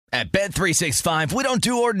At Bet365, we don't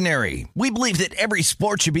do ordinary. We believe that every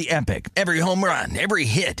sport should be epic. Every home run, every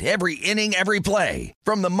hit, every inning, every play.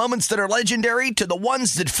 From the moments that are legendary to the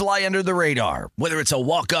ones that fly under the radar. Whether it's a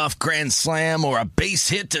walk-off grand slam or a base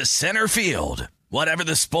hit to center field. Whatever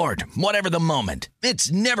the sport, whatever the moment.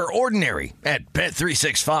 It's never ordinary at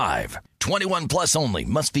Bet365. 21 plus only.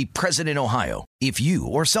 Must be present in Ohio. If you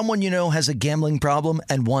or someone you know has a gambling problem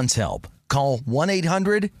and wants help, call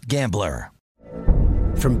 1-800-GAMBLER.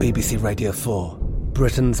 From BBC Radio 4,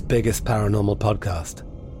 Britain's biggest paranormal podcast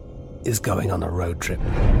is going on a road trip.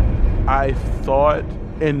 I thought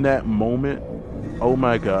in that moment, oh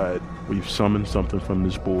my God, we've summoned something from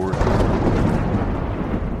this board.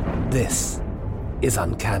 This is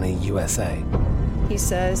Uncanny USA. He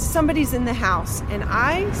says, somebody's in the house, and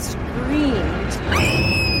I screamed.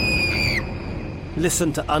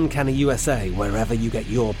 Listen to Uncanny USA wherever you get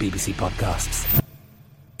your BBC podcasts,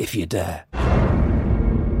 if you dare.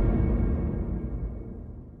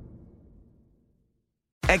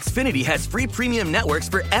 Xfinity has free premium networks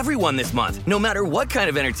for everyone this month, no matter what kind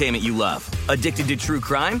of entertainment you love. Addicted to true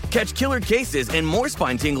crime? Catch killer cases and more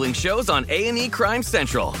spine-tingling shows on A&E Crime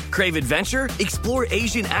Central. Crave adventure? Explore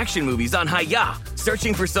Asian action movies on Hi-YAH.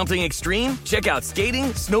 Searching for something extreme? Check out skating,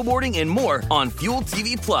 snowboarding, and more on Fuel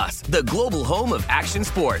TV Plus, the global home of action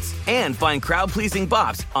sports. And find crowd-pleasing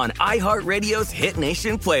bops on iHeartRadio's Hit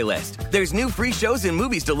Nation playlist. There's new free shows and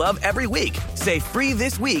movies to love every week. Say free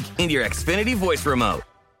this week in your Xfinity voice remote.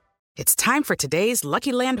 It's time for today's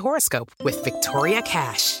Lucky Land horoscope with Victoria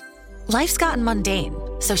Cash. Life's gotten mundane,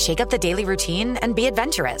 so shake up the daily routine and be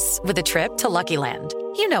adventurous with a trip to Lucky Land.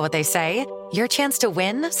 You know what they say, your chance to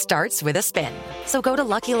win starts with a spin. So go to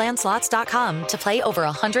LuckyLandSlots.com to play over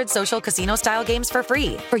 100 social casino-style games for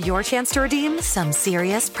free for your chance to redeem some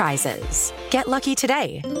serious prizes. Get lucky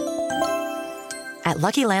today at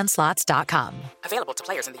LuckyLandSlots.com. Available to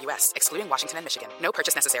players in the U.S., excluding Washington and Michigan. No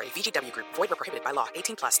purchase necessary. VGW Group. Void where prohibited by law.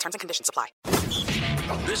 18 plus. Terms and conditions apply.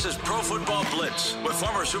 This is Pro Football Blitz with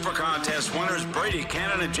former Super Contest winners Brady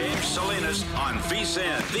Cannon and James Salinas on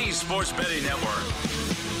VSiN, the Sports Betting Network.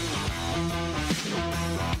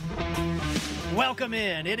 Welcome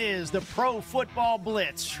in. It is the Pro Football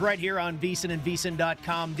Blitz right here on VSiN and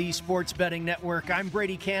VSiN.com, the Sports Betting Network. I'm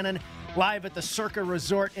Brady Cannon. Live at the Circa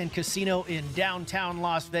Resort and Casino in downtown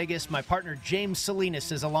Las Vegas. My partner James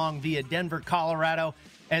Salinas is along via Denver, Colorado,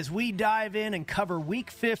 as we dive in and cover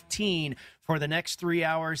Week 15 for the next 3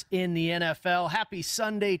 hours in the NFL. Happy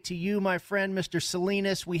Sunday to you, my friend, Mr.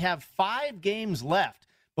 Salinas. We have 5 games left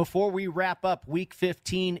before we wrap up Week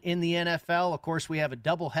 15 in the NFL. Of course, we have a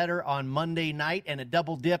doubleheader on Monday night and a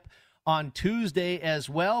double dip on Tuesday as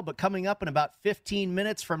well. But coming up in about 15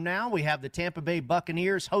 minutes from now, we have the Tampa Bay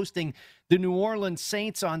Buccaneers hosting the New Orleans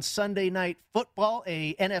Saints on Sunday Night Football,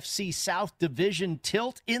 a NFC South Division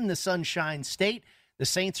tilt in the Sunshine State. The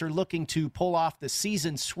Saints are looking to pull off the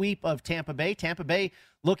season sweep of Tampa Bay. Tampa Bay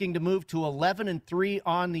looking to move to 11-3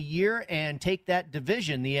 on the year and take that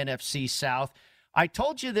division, the NFC South. I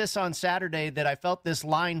told you this on Saturday that I felt this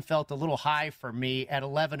line felt a little high for me at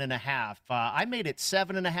 11.5. I made it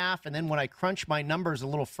 7.5, and then when I crunched my numbers a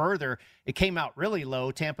little further, it came out really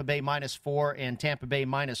low, Tampa Bay -4 and Tampa Bay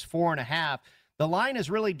 -4.5. The line has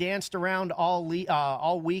really danced around all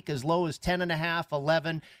week, as low as 10.5,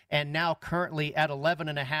 11, and now currently at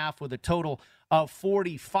 11.5 with a total of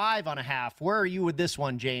 45.5. Where are you with this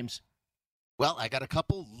one, James? Well, I got a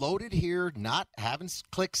couple loaded here, not having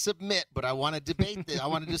click submit, but I want to debate this. I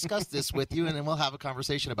want to discuss this with you, and then we'll have a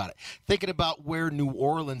conversation about it. Thinking about where New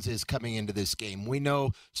Orleans is coming into this game. We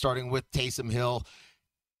know, starting with Taysom Hill,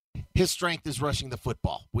 his strength is rushing the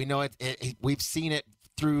football. We know it. We've seen it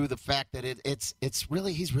through the fact that he's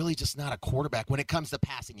really just not a quarterback when it comes to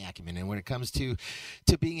passing acumen and when it comes to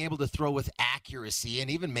being able to throw with accuracy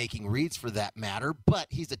and even making reads for that matter. But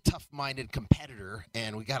he's a tough-minded competitor,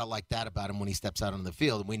 and we got to like that about him when he steps out on the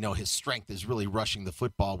field. And we know his strength is really rushing the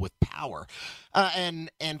football with power.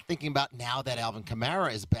 And thinking about now that Alvin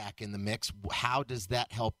Kamara is back in the mix, how does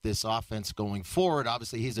that help this offense going forward?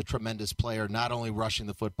 Obviously, he's a tremendous player, not only rushing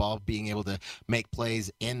the football, being able to make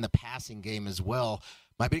plays in the passing game as well.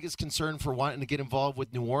 My biggest concern for wanting to get involved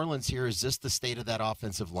with New Orleans here is just the state of that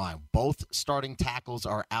offensive line. Both starting tackles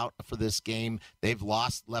are out for this game. They've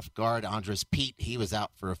lost left guard Andres Pete. He was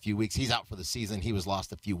out for a few weeks. He's out for the season. He was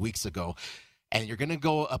lost a few weeks ago. And you're going to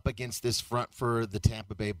go up against this front for the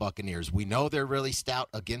Tampa Bay Buccaneers. We know they're really stout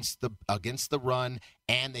against the run,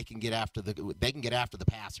 and they can get after the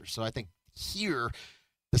passer. So I think here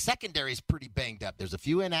the secondary is pretty banged up. There's a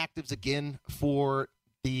few inactives again for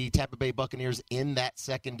the Tampa Bay Buccaneers in that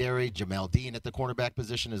secondary. Jamel Dean at the cornerback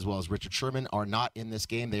position, as well as Richard Sherman, are not in this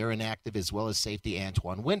game. They are inactive, as well as safety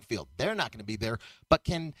Antoine Winfield. They're not going to be there. But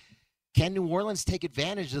can New Orleans take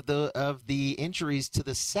advantage of the injuries to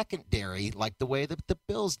the secondary like the way that the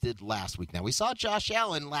Bills did last week? Now, we saw Josh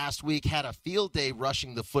Allen last week had a field day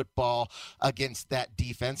rushing the football against that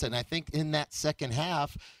defense, and I think in that second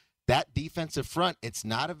half, that defensive front, it's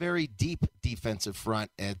not a very deep defensive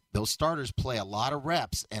front. And those starters play a lot of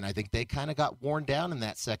reps, and I think they kind of got worn down in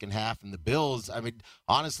that second half. And the Bills, I mean,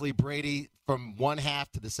 honestly, Brady, from one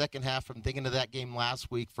half to the second half, from thinking of that game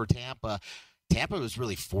last week for Tampa was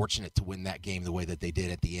really fortunate to win that game the way that they did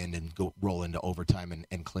at the end and go roll into overtime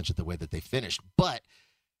and clinch it the way that they finished. But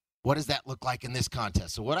what does that look like in this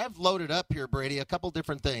contest? So what I've loaded up here, Brady, a couple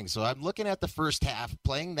different things. So I'm looking at the first half,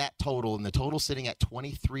 playing that total, and the total sitting at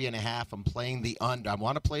 23.5. I'm playing the under. I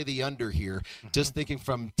want to play the under here, just thinking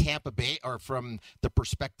from Tampa Bay or from the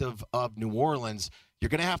perspective of New Orleans. You're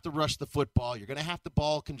going to have to rush the football. You're going to have to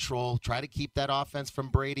ball control, try to keep that offense from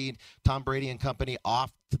Brady, Tom Brady and company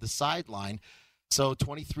off to the sideline. So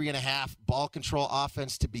 23.5 ball control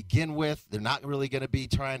offense to begin with. They're not really going to be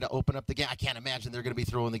trying to open up the game. I can't imagine they're going to be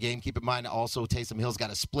throwing the game. Keep in mind also Taysom Hill's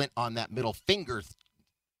got a splint on that middle finger.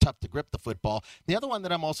 Tough to grip the football. The other one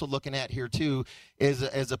that I'm also looking at here too is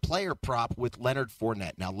a player prop with Leonard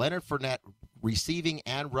Fournette. Now Leonard Fournette receiving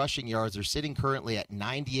and rushing yards are sitting currently at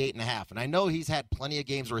 98.5. And I know he's had plenty of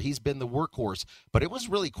games where he's been the workhorse, but it was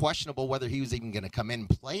really questionable whether he was even going to come in and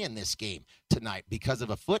play in this game tonight because of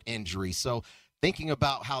a foot injury. So thinking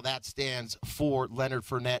about how that stands for Leonard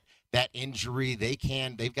Fournette, that injury,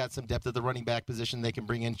 they've got some depth at the running back position. They can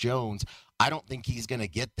bring in Jones. I don't think he's going to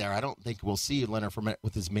get there. I don't think we'll see Leonard Fournette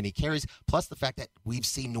with as many carries, plus the fact that we've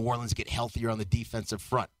seen New Orleans get healthier on the defensive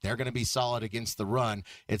front. They're going to be solid against the run.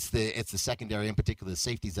 It's the secondary, in particular the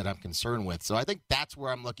safeties, that I'm concerned with. So I think that's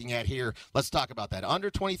where I'm looking at here. Let's talk about that. Under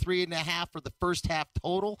 23.5 for the first half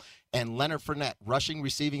total, and Leonard Fournette rushing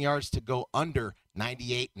receiving yards to go under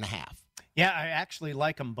 98.5. Yeah, I actually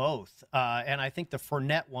like them both, and I think the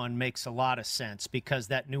Fournette one makes a lot of sense because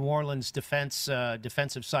that New Orleans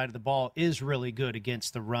defensive side of the ball is really good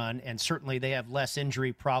against the run, and certainly they have less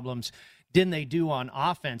injury problems than they do on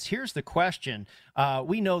offense. Here's the question.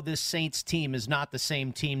 We know this Saints team is not the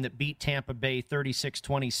same team that beat Tampa Bay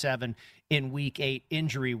 36-27 in Week 8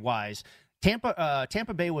 injury-wise.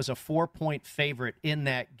 Tampa Bay was a 4-point favorite in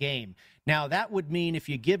that game. Now, that would mean if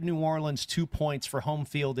you give New Orleans 2 points for home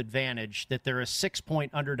field advantage, that they're a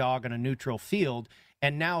 6-point underdog on a neutral field.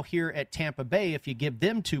 And now here at Tampa Bay, if you give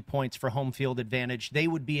them 2 points for home field advantage, they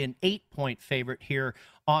would be an 8-point favorite here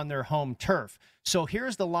on their home turf. So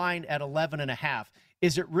here's the line at 11.5.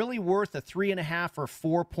 Is it really worth a 3.5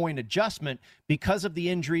 or 4-point adjustment because of the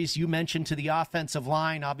injuries you mentioned to the offensive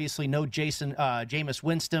line? Obviously, no Jameis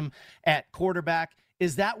Winston at quarterback.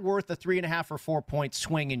 Is that worth a 3.5 or 4-point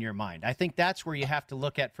swing in your mind? I think that's where you have to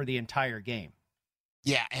look at for the entire game.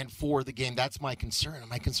 Yeah, and for the game, that's my concern.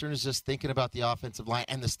 My concern is just thinking about the offensive line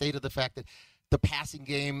and the state of the fact that the passing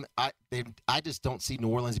game, I just don't see New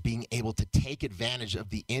Orleans being able to take advantage of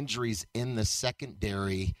the injuries in the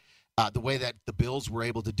secondary the way that the Bills were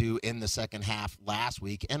able to do in the second half last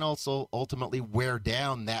week, and also ultimately wear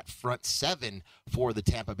down that front seven for the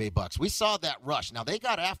Tampa Bay Bucs. We saw that rush. Now, they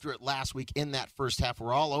got after it last week in that first half.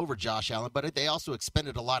 We're all over Josh Allen, but they also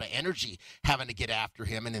expended a lot of energy having to get after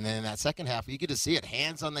him. And then in that second half, you get to see it.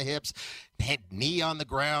 Hands on the hips, knee on the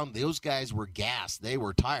ground. Those guys were gassed. They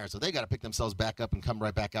were tired. So they got to pick themselves back up and come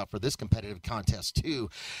right back out for this competitive contest, too.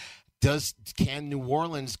 Can New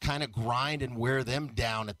Orleans kind of grind and wear them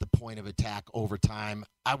down at the point of attack over time?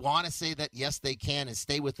 I want to say that, yes, they can and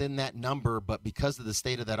stay within that number, but because of the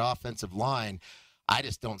state of that offensive line, I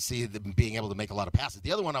just don't see them being able to make a lot of passes.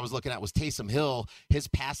 The other one I was looking at was Taysom Hill. His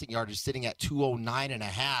passing yardage sitting at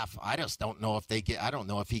 209.5. I just don't know if I don't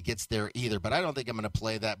know if he gets there either, but I don't think I'm going to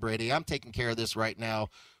play that, Brady. I'm taking care of this right now.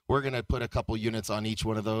 We're going to put a couple units on each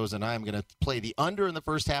one of those, and I'm going to play the under in the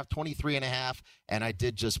first half, 23.5, and I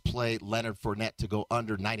did just play Leonard Fournette to go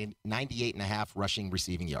under 98.5 rushing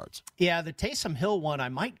receiving yards. Yeah, the Taysom Hill one, I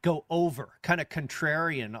might go over, kind of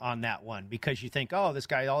contrarian on that one, because you think, oh, this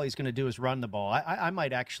guy, all he's going to do is run the ball. I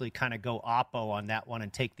might actually kind of go oppo on that one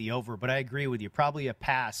and take the over, but I agree with you, probably a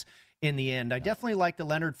pass in the end. I definitely like the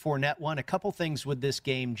Leonard Fournette one. A couple things with this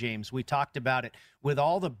game, James. We talked about it. with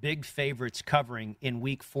all the big favorites covering in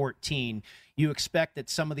Week 14, you expect that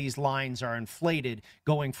some of these lines are inflated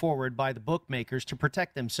going forward by the bookmakers to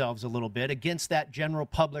protect themselves a little bit against that general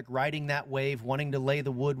public riding that wave, wanting to lay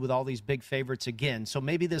the wood with all these big favorites again. So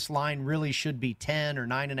maybe this line really should be 10 or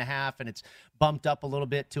 9.5, and it's bumped up a little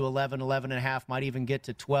bit to 11, 11.5, might even get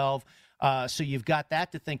to 12. So you've got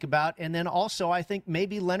that to think about. And then also, I think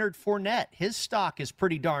maybe Leonard Fournette, his stock is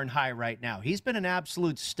pretty darn high right now. He's been an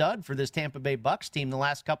absolute stud for this Tampa Bay Bucs team the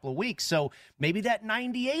last couple of weeks. So maybe that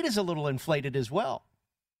 98 is a little inflated as well.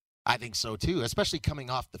 I think so, too, especially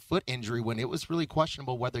coming off the foot injury when it was really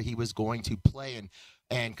questionable whether he was going to play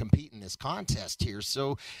and compete in this contest here.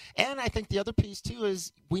 So, and I think the other piece, too,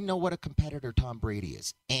 is we know what a competitor Tom Brady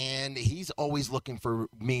is, and he's always looking for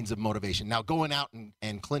means of motivation. Now, going out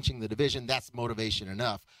and clinching the division, that's motivation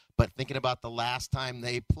enough. But thinking about the last time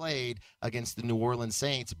they played against the New Orleans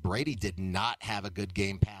Saints, Brady did not have a good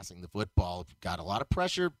game passing the football. Got a lot of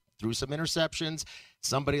pressure, threw some interceptions.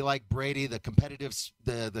 Somebody like Brady, the competitive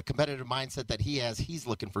mindset that he has, he's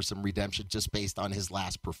looking for some redemption just based on his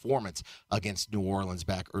last performance against New Orleans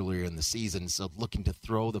back earlier in the season. So looking to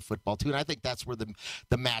throw the football too. And I think that's where the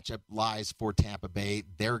matchup lies for Tampa Bay.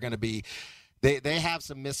 They're going to be They have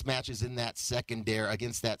some mismatches in that secondary,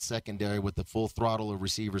 against that secondary with the full throttle of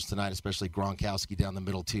receivers tonight, especially Gronkowski down the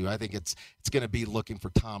middle too. I think it's going to be looking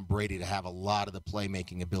for Tom Brady to have a lot of the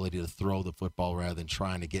playmaking ability to throw the football rather than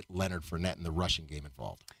trying to get Leonard Fournette in the rushing game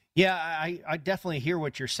involved. Yeah, I definitely hear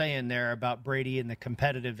what you're saying there about Brady and the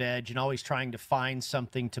competitive edge and always trying to find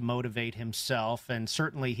something to motivate himself. And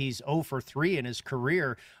certainly he's 0 for 3 in his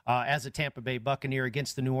career as a Tampa Bay Buccaneer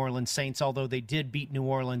against the New Orleans Saints, although they did beat New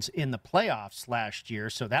Orleans in the playoffs last year.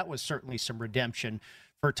 So that was certainly some redemption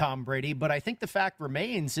for Tom Brady. But I think the fact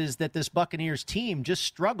remains is that this Buccaneers team just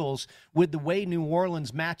struggles with the way New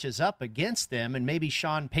Orleans matches up against them, and maybe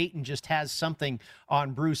Sean Payton just has something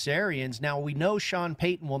on Bruce Arians. Now, we know Sean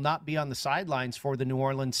Payton will not be on the sidelines for the New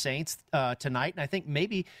Orleans Saints tonight, and I think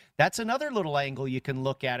maybe that's another little angle you can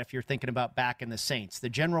look at if you're thinking about backing the Saints. The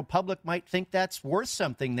general public might think that's worth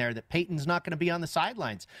something there, that Payton's not going to be on the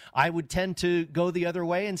sidelines. I would tend to go the other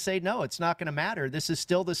way and say, no, it's not going to matter. This is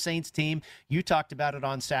still the Saints team. You talked about it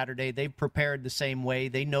on Saturday. They've prepared the same way.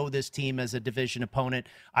 They know this team as a division opponent.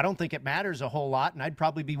 I don't think it matters a whole lot, and I'd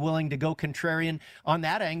probably be willing to go contrarian on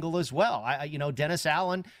that angle as well. Dennis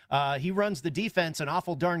Allen, he runs the defense, an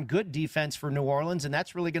awful darn good defense for New Orleans, and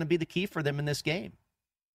that's really going to be the key for them in this game.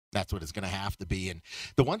 That's what it's going to have to be. And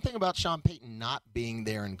the one thing about Sean Payton not being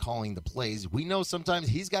there and calling the plays, we know sometimes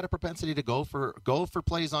he's got a propensity to go for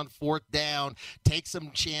plays on fourth down, take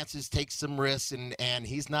some chances, take some risks, and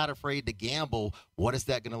he's not afraid to gamble. What is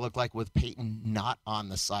that going to look like with Payton not on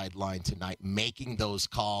the sideline tonight, making those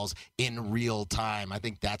calls in real time? I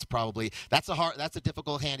think that's a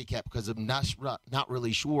difficult handicap because I'm not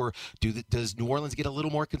really sure. Does New Orleans get a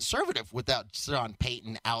little more conservative without Sean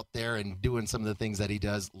Payton out there and doing some of the things that he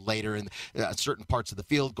does later in certain parts of the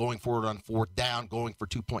field, going forward on fourth down, going for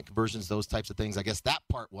 2-point conversions, those types of things? I guess that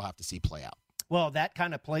part we'll have to see play out. Well, that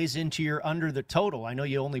kind of plays into your under the total. I know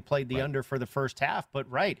you only played the under for the first half, but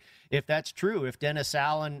if that's true, if Dennis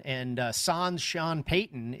Allen and sans Sean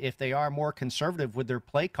Payton, if they are more conservative with their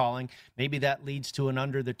play calling, maybe that leads to an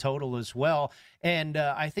under the total as well. And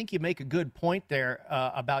I think you make a good point there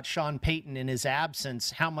about Sean Payton in his absence.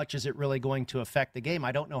 How much is it really going to affect the game?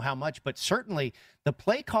 I don't know how much, but certainly the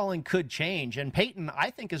play calling could change. And Payton,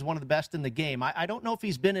 I think, is one of the best in the game. I don't know if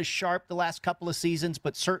he's been as sharp the last couple of seasons,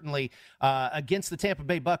 but certainly against the Tampa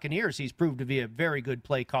Bay Buccaneers, he's proved to be a very good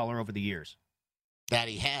play caller over the years. That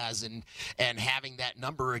he has, and having that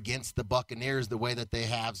number against the Buccaneers the way that they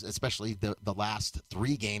have, especially the last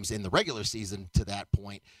 3 games in the regular season to that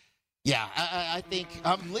point. Yeah, I think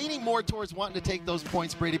I'm leaning more towards wanting to take those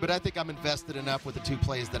points, Brady, but I think I'm invested enough with the 2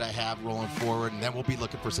 plays that I have rolling forward, and then we'll be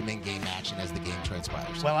looking for some in-game action as the game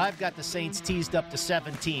transpires. Well, I've got the Saints teased up to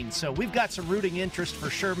 17, so we've got some rooting interest for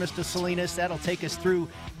sure, Mr. Salinas. That'll take us through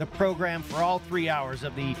the program for all 3 hours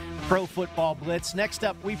of the Pro Football Blitz. Next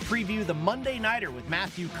up, we preview the Monday Nighter with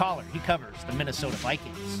Matthew Coller. He covers the Minnesota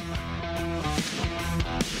Vikings.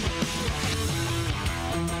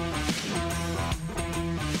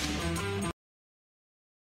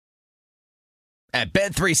 At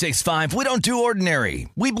Bet365, we don't do ordinary.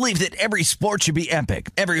 We believe that every sport should be epic.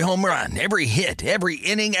 Every home run, every hit, every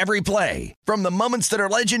inning, every play. From the moments that are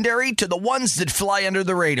legendary to the ones that fly under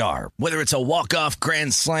the radar. Whether it's a walk-off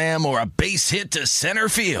grand slam or a base hit to center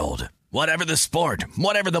field. Whatever the sport,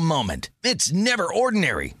 whatever the moment. It's never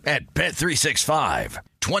ordinary at Bet365.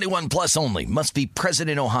 21 plus only. Must be present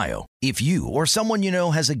in Ohio. If you or someone you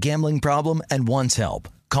know has a gambling problem and wants help,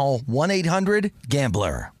 call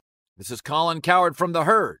 1-800-GAMBLER. This is Colin Cowherd from The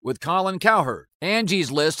Herd with Colin Cowherd. Angie's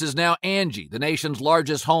List is now Angie, the nation's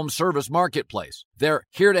largest home service marketplace. They're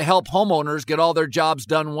here to help homeowners get all their jobs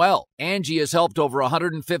done well. Angie has helped over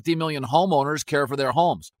 150 million homeowners care for their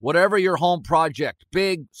homes. Whatever your home project,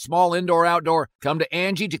 big, small, indoor, outdoor, come to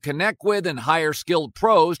Angie to connect with and hire skilled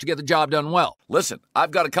pros to get the job done well. Listen, I've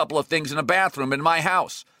got a couple of things in a bathroom in my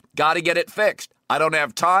house. Got to get it fixed. I don't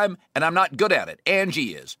have time, and I'm not good at it.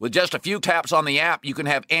 Angie is. With just a few taps on the app, you can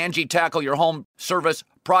have Angie tackle your home service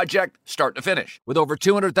project start to finish. With over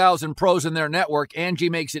 200,000 pros in their network, Angie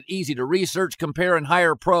makes it easy to research, compare, and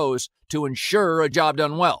hire pros to ensure a job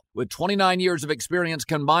done well. With 29 years of experience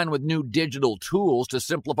combined with new digital tools to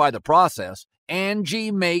simplify the process,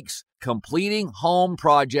 Angie makes completing home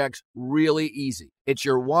projects really easy. It's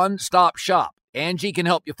your one-stop shop. Angie can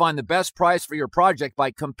help you find the best price for your project by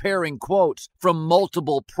comparing quotes from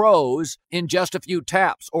multiple pros in just a few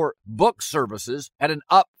taps, or book services at an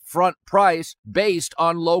upfront price based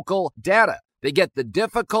on local data. They get the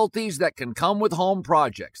difficulties that can come with home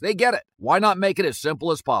projects. They get it. Why not make it as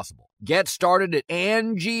simple as possible? Get started at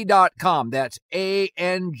Angie.com. That's ANGI.com,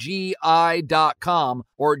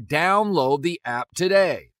 or download the app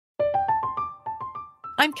today.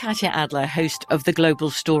 I'm Katya Adler, host of The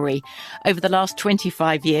Global Story. Over the last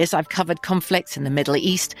 25 years, I've covered conflicts in the Middle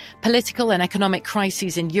East, political and economic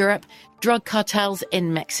crises in Europe, drug cartels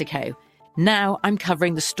in Mexico. Now I'm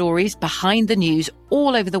covering the stories behind the news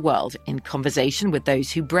all over the world in conversation with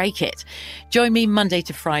those who break it. Join me Monday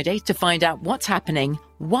to Friday to find out what's happening,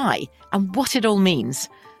 why, and what it all means.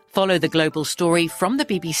 Follow The Global Story from the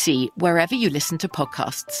BBC wherever you listen to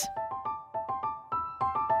podcasts.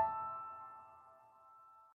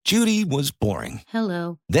 Judy was boring.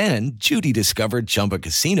 Hello. Then Judy discovered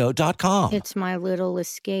ChumbaCasino.com. It's my little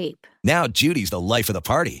escape. Now Judy's the life of the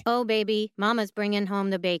party. Oh, baby, mama's bringing home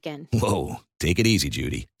the bacon. Whoa, take it easy,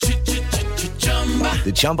 Judy.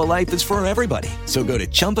 The Chumba life is for everybody. So go to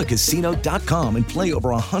ChumbaCasino.com and play over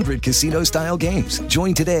 100 casino-style games.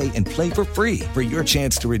 Join today and play for free for your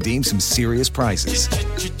chance to redeem some serious prizes.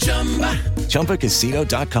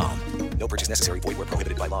 ChumbaCasino.com. No purchase necessary. Void where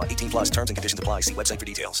prohibited by law. 18 plus terms and conditions apply. See website for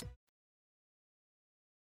details.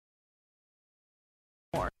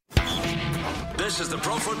 This is the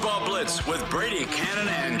Pro Football Blitz with Brady Cannon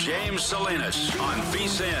and James Salinas on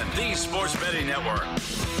VSiN, the Sports Betting Network.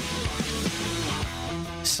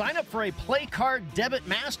 Sign up for a PlayCard Debit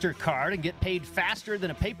MasterCard and get paid faster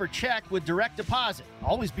than a paper check with direct deposit.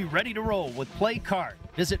 Always be ready to roll with PlayCard.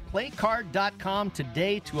 Visit playcard.com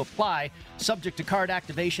today to apply. Subject to card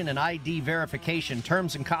activation and ID verification.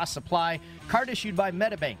 Terms and costs apply. Card issued by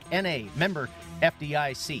MetaBank, N.A., member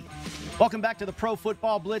FDIC. Welcome back to the Pro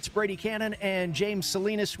Football Blitz. Brady Cannon and James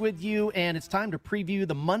Salinas with you, and it's time to preview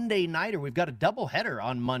the Monday Nighter. We've got a doubleheader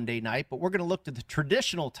on Monday night, but we're going to look to the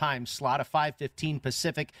traditional time slot of 5:15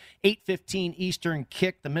 Pacific, 8:15 Eastern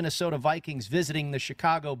kick. The Minnesota Vikings visiting the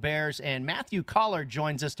Chicago Bears, and Matthew Coller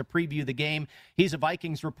joins us to preview the game. He's a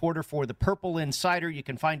Vikings reporter for the Purple Insider. You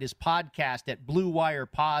can find his podcast at Blue Wire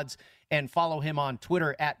Pods and follow him on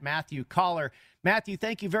Twitter at Matthew Coller. Matthew,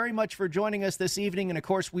 thank you very much for joining us this evening. And, of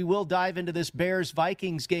course, we will dive into this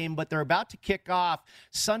Bears-Vikings game, but they're about to kick off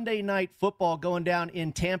Sunday Night Football going down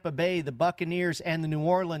in Tampa Bay, the Buccaneers and the New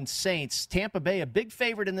Orleans Saints. Tampa Bay, a big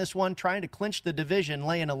favorite in this one, trying to clinch the division,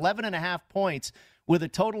 laying 11.5 points with a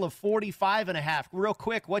total of 45.5. Real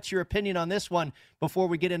quick, what's your opinion on this one before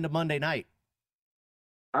we get into Monday night?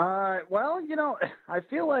 Well, I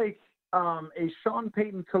feel like a Sean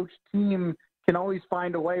Payton coached team can always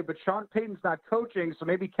find a way, but Sean Payton's not coaching, so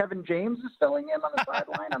maybe Kevin James is filling in on the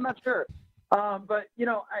sideline. I'm not sure. But,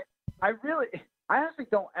 I honestly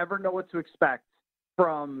don't ever know what to expect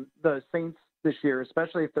from the Saints this year,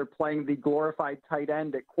 especially if they're playing the glorified tight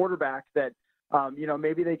end at quarterback that,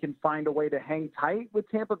 maybe they can find a way to hang tight with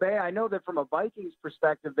Tampa Bay. I know that from a Vikings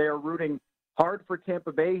perspective, they are rooting hard for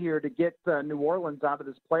Tampa Bay here to get New Orleans out of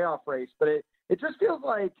this playoff race, but it just feels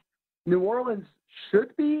like New Orleans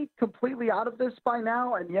should be completely out of this by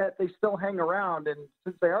now, and yet they still hang around. And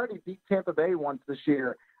since they already beat Tampa Bay once this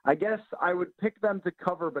year, I guess I would pick them to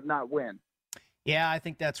cover but not win. Yeah, I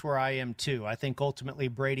think that's where I am too. I think ultimately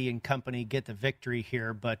Brady and company get the victory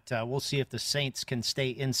here, but we'll see if the Saints can stay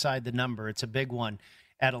inside the number. It's a big one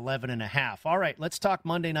at 11.5. All right, let's talk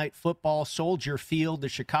Monday Night Football. Soldier Field, the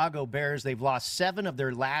Chicago Bears, they've lost 7 of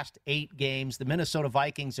their last 8 games. The Minnesota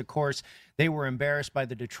Vikings, of course, they were embarrassed by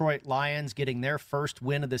the Detroit Lions, getting their first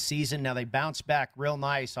win of the season. Now they bounced back real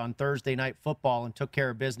nice on Thursday Night Football and took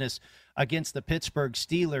care of business against the Pittsburgh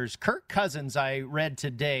Steelers. Kirk Cousins, I read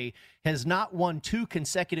today, has not won 2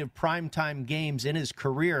 consecutive primetime games in his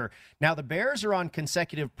career. Now, the Bears are on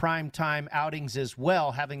consecutive primetime outings as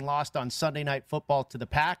well, having lost on Sunday Night Football to the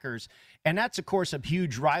Packers. And that's, of course, a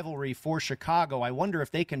huge rivalry for Chicago. I wonder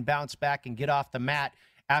if they can bounce back and get off the mat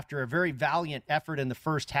after a very valiant effort in the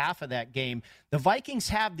first half of that game. The Vikings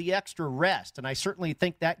have the extra rest, and I certainly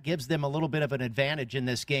think that gives them a little bit of an advantage in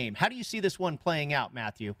this game. How do you see this one playing out,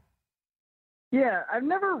 Matthew? Yeah, I've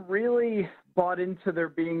never really bought into there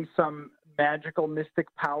being some magical mystic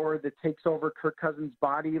power that takes over Kirk Cousins'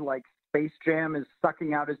 body, like Space Jam is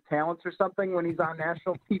sucking out his talents or something when he's on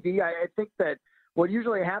national TV. I think that what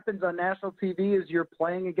usually happens on national TV is you're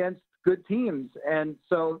playing against good teams. And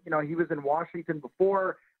so, he was in Washington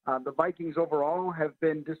before. The Vikings overall have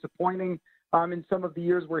been disappointing in some of the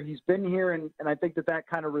years where he's been here. And I think that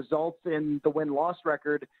kind of results in the win-loss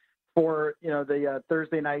record for, the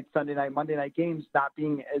Thursday night, Sunday night, Monday night games not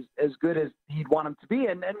being as good as he'd want them to be.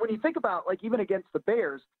 And when you think about, even against the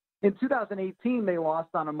Bears, in 2018, they lost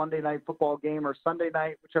on a Monday night football game or Sunday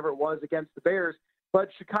night, whichever it was, against the Bears. But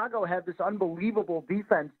Chicago had this unbelievable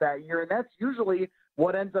defense that year, and that's usually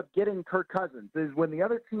what ends up getting Kirk Cousins, is when the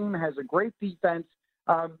other team has a great defense,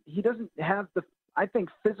 he doesn't have the,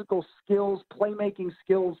 physical skills, playmaking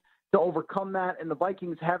skills to overcome that, and the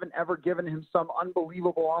Vikings haven't ever given him some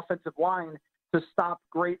unbelievable offensive line to stop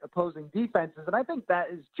great opposing defenses, and I think that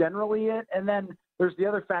is generally it. And then there's the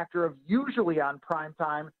other factor of usually on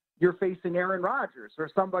primetime, you're facing Aaron Rodgers or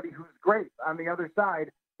somebody who's great on the other side.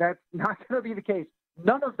 That's not going to be the case.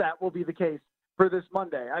 None of that will be the case for this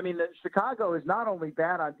Monday. I mean, Chicago is not only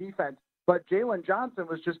bad on defense, but Jalen Johnson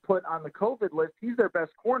was just put on the COVID list. He's their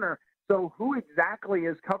best corner. So who exactly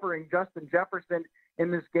is covering Justin Jefferson in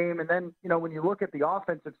this game? And then, when you look at the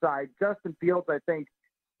offensive side, Justin Fields, I think,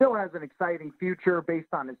 still has an exciting future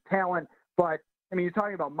based on his talent. But, you're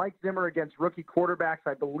talking about Mike Zimmer against rookie quarterbacks,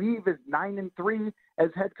 I believe is 9-3 as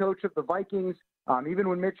head coach of the Vikings. Even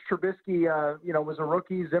when Mitch Trubisky, was a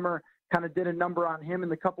rookie, Zimmer kind of did a number on him in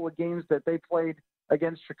the couple of games that they played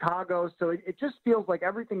against Chicago. So it just feels like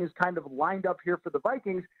everything is kind of lined up here for the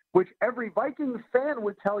Vikings, which every Vikings fan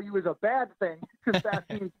would tell you is a bad thing because that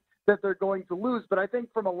means that they're going to lose. But I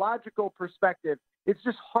think from a logical perspective, it's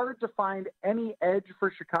just hard to find any edge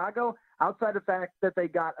for Chicago outside of the fact that they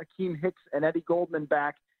got Akeem Hicks and Eddie Goldman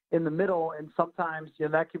back in the middle. And sometimes,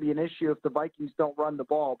 that could be an issue if the Vikings don't run the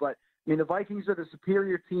ball. But the Vikings are the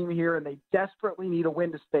superior team here, and they desperately need a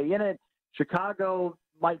win to stay in it. Chicago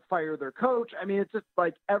might fire their coach. It's just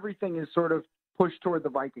like everything is sort of pushed toward the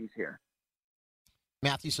Vikings here.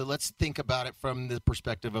 Matthew, so let's think about it from the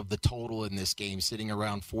perspective of the total in this game, sitting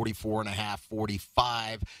around 44.5,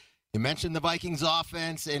 45. You mentioned the Vikings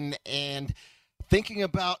offense and thinking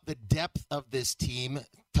about the depth of this team.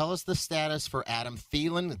 Tell us the status for Adam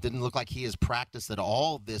Thielen. It didn't look like he has practiced at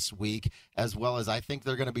all this week, as well as I think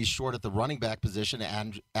they're going to be short at the running back position,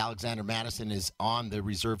 and Alexander Mattison is on the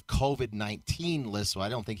reserve COVID-19 list, so I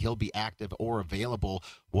don't think he'll be active or available.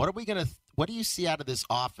 What do you see out of this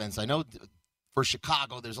offense? I know for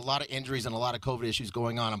Chicago, there's a lot of injuries and a lot of COVID issues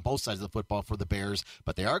going on both sides of the football for the Bears,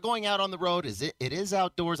 but they are going out on the road. It is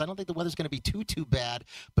outdoors. I don't think the weather's going to be too bad,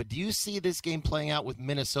 but do you see this game playing out with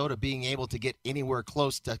Minnesota being able to get anywhere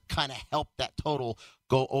close to kind of help that total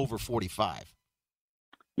go over 45?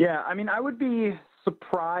 Yeah, I would be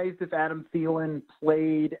surprised if Adam Thielen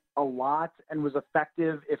played a lot and was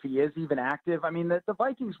effective if he is even active. The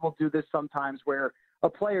Vikings will do this sometimes where a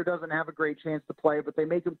player doesn't have a great chance to play, but they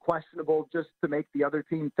make him questionable just to make the other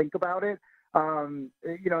team think about it.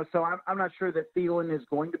 So I'm not sure that Thielen is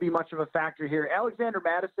going to be much of a factor here. Alexander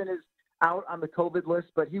Mattison is out on the COVID list,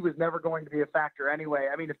 but he was never going to be a factor anyway.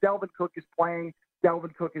 If Dalvin Cook is playing,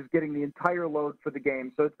 Dalvin Cook is getting the entire load for the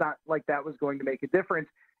game, so it's not like that was going to make a difference.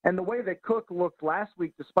 And the way that Cook looked last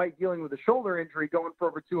week, despite dealing with a shoulder injury, going for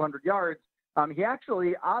over 200 yards, he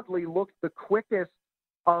actually oddly looked the quickest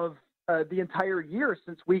of the entire year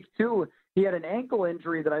since week 2. He had an ankle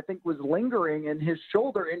injury that I think was lingering, and his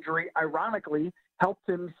shoulder injury, ironically, helped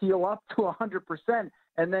him heal up to 100%.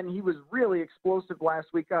 And then he was really explosive last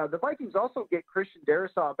week. The Vikings also get Christian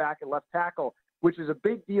Darrisaw back at left tackle, which is a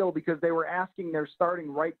big deal because they were asking their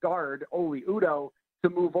starting right guard, Oli Udoh, to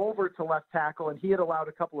move over to left tackle, and he had allowed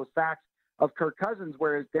a couple of sacks of Kirk Cousins,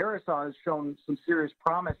 whereas Darrisaw has shown some serious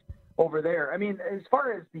promise over there. As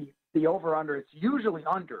far as the over-under, it's usually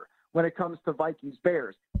under when it comes to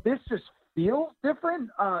Vikings-Bears. This just feels different.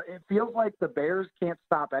 It feels like the Bears can't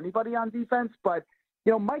stop anybody on defense, but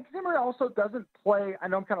Mike Zimmer also doesn't play, I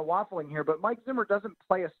know I'm kind of waffling here, but Mike Zimmer doesn't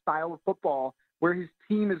play a style of football where his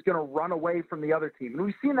team is going to run away from the other team. And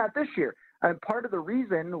we've seen that this year. And part of the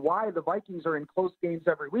reason why the Vikings are in close games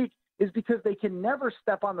every week is because they can never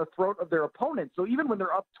step on the throat of their opponent. So even when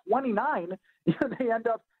they're up 29, they end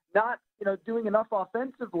up not, doing enough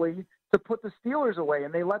offensively to put the Steelers away,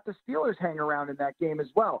 and they let the Steelers hang around in that game as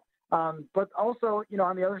well. But also,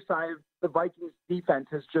 on the other side, the Vikings defense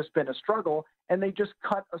has just been a struggle, and they just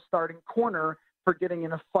cut a starting corner for getting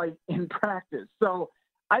in a fight in practice. So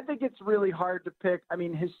I think it's really hard to pick. I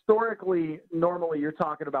mean, historically, normally you're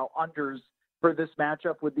talking about unders for this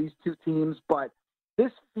matchup with these two teams, but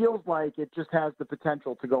this feels like it just has the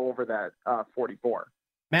potential to go over that 44.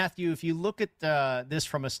 Matthew, if you look at this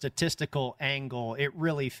from a statistical angle, it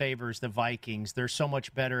really favors the Vikings. They're so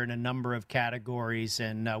much better in a number of categories,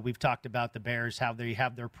 and we've talked about the Bears, how they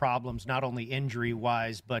have their problems, not only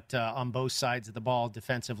injury-wise, but on both sides of the ball,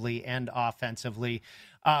 defensively and offensively.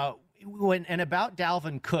 And about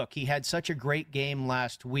Dalvin Cook, he had such a great game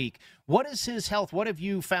last week. What is his health? What have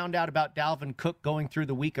you found out about Dalvin Cook going through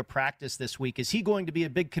the week of practice this week? Is he going to be a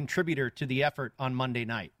big contributor to the effort on Monday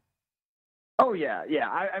night? Oh, yeah.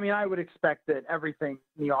 I mean, I would expect that everything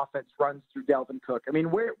in the offense runs through Dalvin Cook. I mean,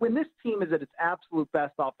 when this team is at its absolute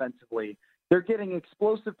best offensively, they're getting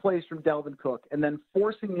explosive plays from Dalvin Cook and then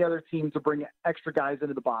forcing the other team to bring extra guys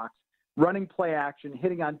into the box, running play action,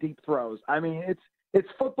 hitting on deep throws. I mean, it's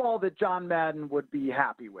football that John Madden would be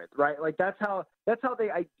happy with, right? Like that's how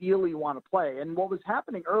they ideally want to play. And what was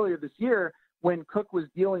happening earlier this year when Cook was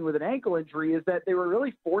dealing with an ankle injury is that they were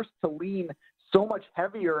really forced to lean so much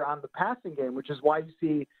heavier on the passing game, which is why you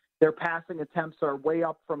see their passing attempts are way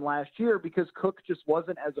up from last year because Cook just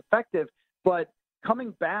wasn't as effective. But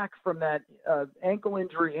coming back from that ankle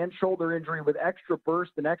injury and shoulder injury with extra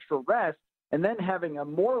burst and extra rest, and then having a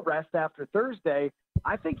more rest after Thursday,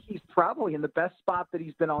 I think he's probably in the best spot that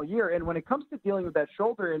he's been all year. And when it comes to dealing with that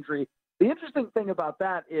shoulder injury, the interesting thing about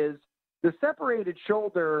that is the separated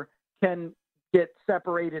shoulder can get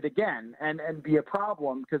separated again and be a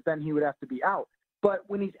problem because then he would have to be out. But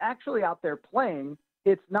when he's actually out there playing,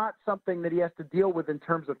 it's not something that he has to deal with in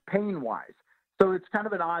terms of pain-wise. So it's kind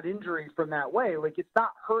of an odd injury from that way. Like it's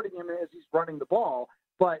not hurting him as he's running the ball,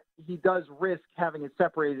 but he does risk having it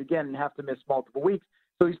separated again and have to miss multiple weeks.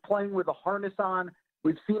 So he's playing with a harness on.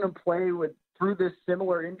 We've seen him play through this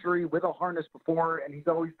similar injury with a harness before, and he's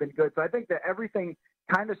always been good. So I think that everything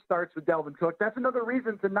kind of starts with Dalvin Cook. That's another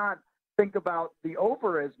reason to not think about the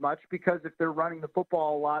over as much because if they're running the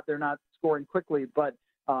football a lot, they're not scoring quickly. But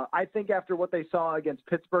I think after what they saw against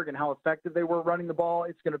Pittsburgh and how effective they were running the ball,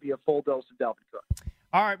 it's going to be a full dose of Dalvin Cook.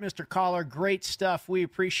 All right, Mr. Collar, great stuff. We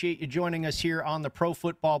appreciate you joining us here on the Pro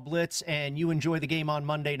Football Blitz, and you enjoy the game on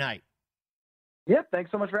Monday night. Yep,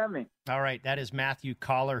 thanks so much for having me. All right, that is Matthew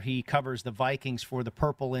Collar. He covers the Vikings for the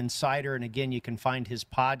Purple Insider, and again, you can find his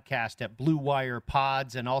podcast at Blue Wire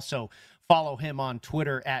Pods, and also follow him on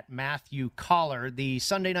Twitter at Matthew Collar. The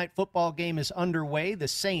Sunday night football game is underway. The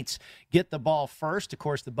Saints get the ball first. Of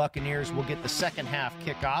course, the Buccaneers will get the second half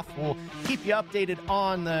kickoff. We'll keep you updated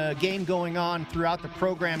on the game going on throughout the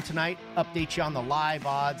program tonight, update you on the live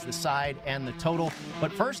odds, the side, and the total.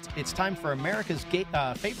 But first, it's time for America's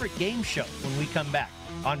favorite game show when we come back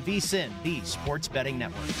on VSiN, the Sports Betting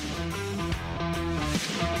Network.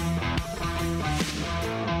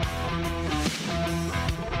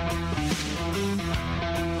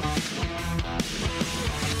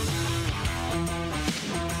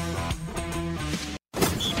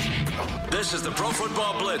 This is the Pro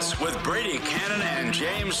Football Blitz with Brady Cannon and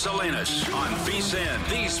James Salinas on VSiN,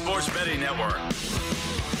 the Sports Betting Network.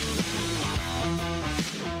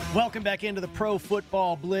 Welcome back into the Pro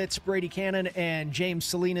Football Blitz. Brady Cannon and James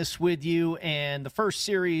Salinas with you. And the first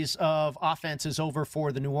series of offense is over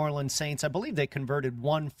for the New Orleans Saints. I believe they converted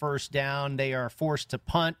one first down. They are forced to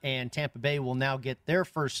punt, and Tampa Bay will now get their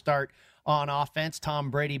first start on offense.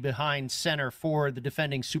 Tom Brady behind center for the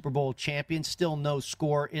defending Super Bowl champions. Still no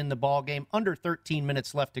score in the ballgame. Under 13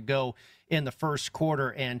 minutes left to go in the first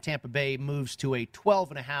quarter, and Tampa Bay moves to a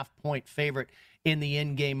 12.5-point favorite in the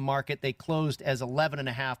in-game market. They closed as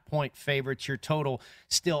 11.5-point favorites. Your total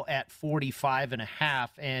still at 45.5.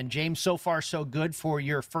 And James, so far so good for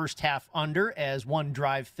your first half under as one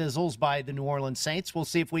drive fizzles by the New Orleans Saints. We'll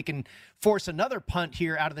see if we can force another punt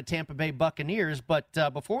here out of the Tampa Bay Buccaneers. But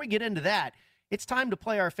before we get into that, it's time to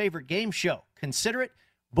play our favorite game show. Consider it,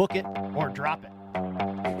 book it, or drop it.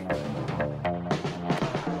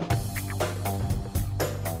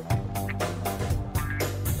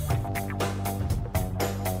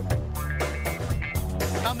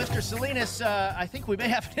 Mr. Salinas, I think we may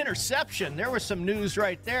have an interception. There was some news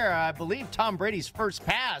right there. I believe Tom Brady's first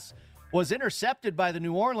pass was intercepted by the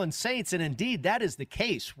New Orleans Saints, and indeed that is the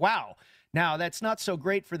case. Wow. Now, that's not so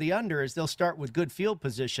great for the under as they'll start with good field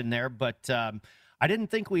position there, but I didn't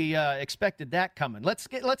think we expected that coming. Let's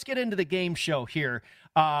get into the game show here.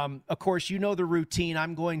 Of course, you know the routine.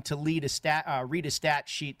 I'm going to read a stat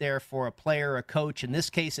sheet there for a player, a coach. In this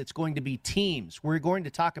case, it's going to be teams. We're going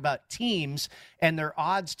to talk about teams and their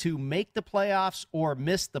odds to make the playoffs or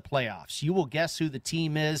miss the playoffs. You will guess who the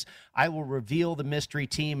team is. I will reveal the mystery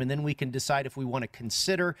team, and then we can decide if we want to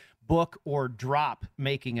consider, book, or drop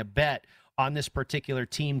making a bet on this particular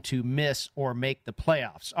team to miss or make the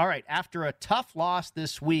playoffs. All right, after a tough loss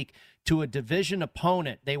this week to a division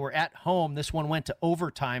opponent, they were at home. This one went to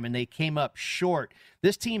overtime, and they came up short.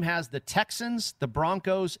 This team has the Texans, the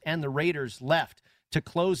Broncos, and the Raiders left to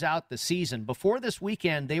close out the season. Before this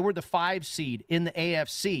weekend, they were the 5 seed in the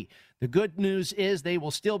AFC. The good news is they will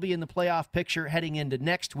still be in the playoff picture heading into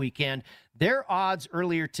next weekend. Their odds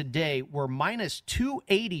earlier today were minus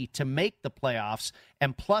 280 to make the playoffs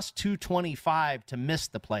and plus 225 to miss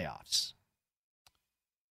the playoffs.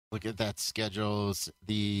 Look at that schedule.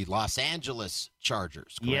 The Los Angeles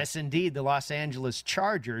Chargers. Correct? Yes, indeed, the Los Angeles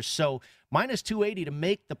Chargers. So minus 280 to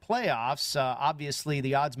make the playoffs. Obviously,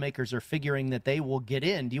 the odds makers are figuring that they will get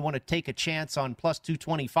in. Do you want to take a chance on plus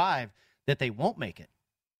 225 that they won't make it?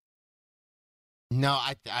 No,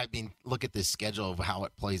 I mean, look at this schedule of how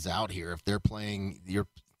it plays out here. If they're playing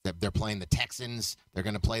they're playing the Texans, they're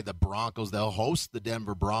going to play the Broncos. They'll host the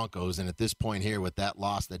Denver Broncos, and at this point here, with that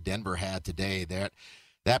loss that Denver had today,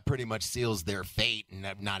 that pretty much seals their fate. And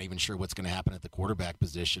I'm not even sure what's going to happen at the quarterback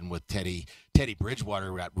position with Teddy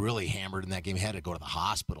Bridgewater, got really hammered in that game. He had to go to the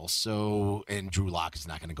hospital. So, and Drew Lock is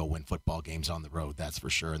not going to go win football games on the road, that's for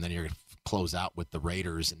sure. And then you're going to close out with the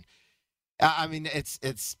Raiders. And I mean,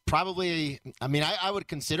 it's probably, I mean, I would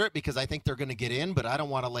consider it because I think they're going to get in, but I don't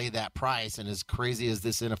want to lay that price. And as crazy as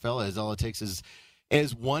this NFL is, all it takes is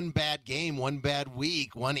one bad game, one bad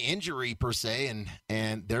week, one injury per se,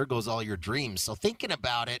 and there goes all your dreams. So thinking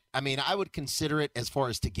about it, I mean, I would consider it as far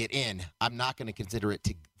as to get in. I'm not going to consider it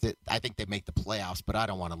I think they make the playoffs, but I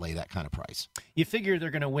don't want to lay that kind of price. You figure they're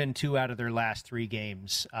going to win 2 out of their last 3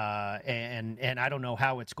 games, and I don't know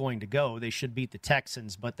how it's going to go. They should beat the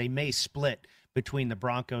Texans, but they may split between the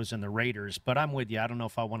Broncos and the Raiders. But I'm with you. I don't know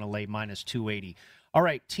if I want to lay minus 280. All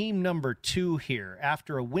right, team number 2 here.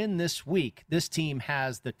 After a win this week, this team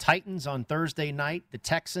has the Titans on Thursday night, the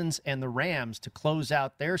Texans, and the Rams to close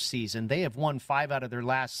out their season. They have won 5 out of their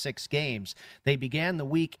last 6 games. They began the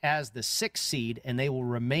week as the 6th seed, and they will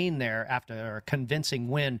remain there after a convincing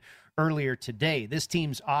win earlier today. This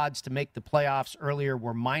team's odds to make the playoffs earlier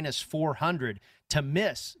were minus 400. To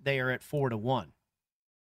miss, they are at 4-1.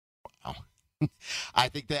 Wow. I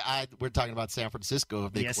think that we're talking about San Francisco.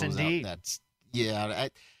 If they yes, close indeed. Out, yeah,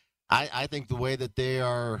 I think the way that they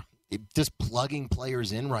are just plugging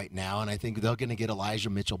players in right now, and I think they're going to get Elijah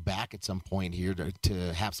Mitchell back at some point here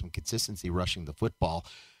to have some consistency rushing the football.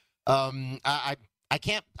 I'm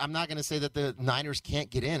not going to say that the Niners can't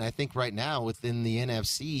get in. I think right now within the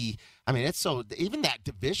NFC, I mean, even that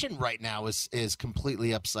division right now is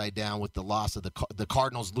completely upside down with the loss of the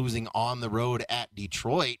Cardinals losing on the road at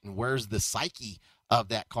Detroit. And where's the psyche of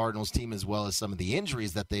that Cardinals team, as well as some of the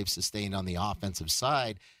injuries that they've sustained on the offensive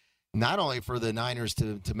side, not only for the Niners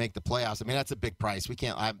to make the playoffs. I mean, that's a big price.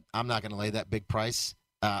 I'm not going to lay that big price.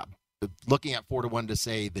 Looking at 4-1 to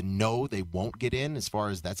say they won't get in, as far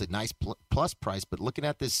as that's a nice plus price. But looking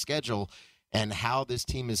at this schedule and how this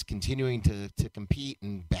team is continuing to compete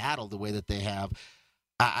and battle the way that they have,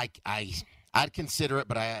 I'd consider it,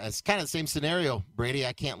 but it's kind of the same scenario, Brady.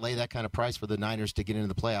 I can't lay that kind of price for the Niners to get into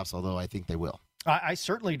the playoffs, although I think they will. I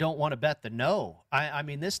certainly don't want to bet the no. I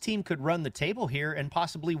mean, this team could run the table here and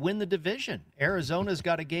possibly win the division. Arizona's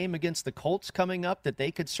got a game against the Colts coming up that they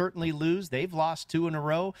could certainly lose. They've lost 2 in a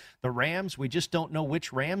row. The Rams, we just don't know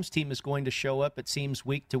which Rams team is going to show up, it seems,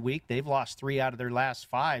 week to week. They've lost 3 out of their last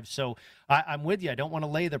 5. So I'm with you. I don't want to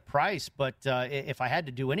lay the price, but if I had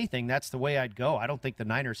to do anything, that's the way I'd go. I don't think the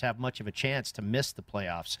Niners have much of a chance to miss the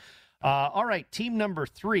playoffs. All right, team number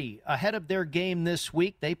 3, ahead of their game this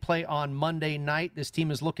week. They play on Monday night. This team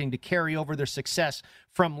is looking to carry over their success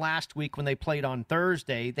from last week when they played on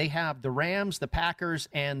Thursday. They have the Rams, the Packers,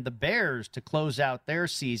 and the Bears to close out their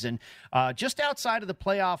season. Just outside of the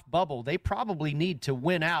playoff bubble, they probably need to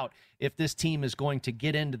win out if this team is going to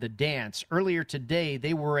get into the dance. Earlier today,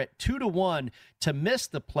 they were at 2-1 to miss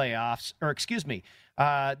the playoffs,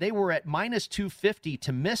 they were at minus 250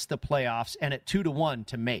 to miss the playoffs and at 2-1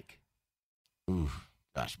 to make. Ooh,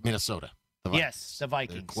 gosh, Minnesota. Yes, the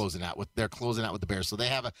Vikings. They're closing out with the Bears. So they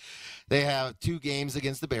have 2 games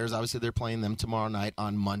against the Bears. Obviously, they're playing them tomorrow night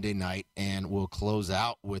on Monday night, and we'll close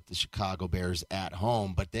out with the Chicago Bears at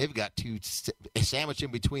home. But they've got 2 sandwiched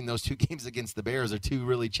in between those 2 games against the Bears are 2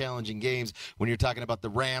 really challenging games. When you're talking about the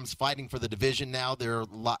Rams fighting for the division now,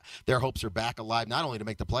 their hopes are back alive, not only to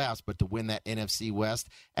make the playoffs, but to win that NFC West.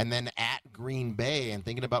 And then at Green Bay, and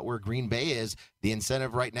thinking about where Green Bay is, the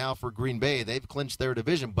incentive right now for Green Bay, they've clinched their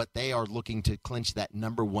division, but they are looking to clinch that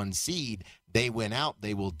number 1 seed. They win out,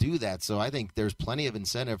 they will do that. So I think there's plenty of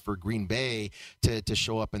incentive for Green Bay to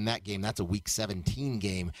show up in that game. That's a Week 17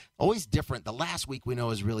 game. Always different. The last week we know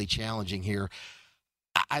is really challenging here.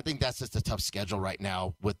 I think that's just a tough schedule right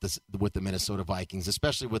now with the Minnesota Vikings,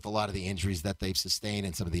 especially with a lot of the injuries that they've sustained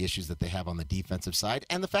and some of the issues that they have on the defensive side.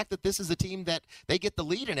 And the fact that this is a team that they get the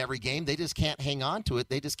lead in every game, they just can't hang on to it.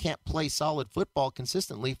 They just can't play solid football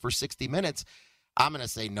consistently for 60 minutes. I'm going to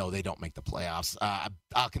say no, they don't make the playoffs.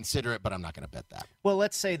 I'll consider it, but I'm not going to bet that. Well,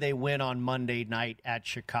 let's say they win on Monday night at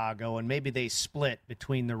Chicago, and maybe they split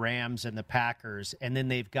between the Rams and the Packers, and then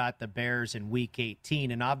they've got the Bears in Week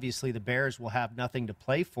 18, and obviously the Bears will have nothing to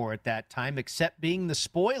play for at that time except being the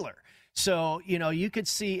spoiler. So, you could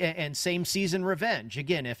see, and same season revenge.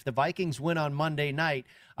 Again, if the Vikings win on Monday night,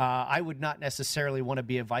 I would not necessarily want to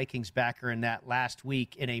be a Vikings backer in that last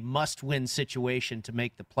week in a must-win situation to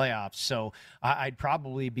make the playoffs. So I'd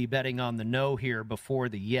probably be betting on the no here before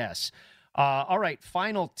the yes. All right,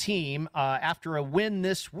 final team. After a win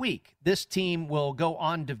this week, this team will go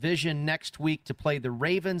on division next week to play the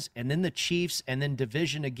Ravens and then the Chiefs and then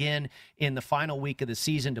division again in the final week of the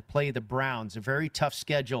season to play the Browns. A very tough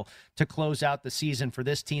schedule to close out the season for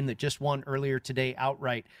this team that just won earlier today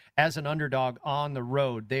outright as an underdog on the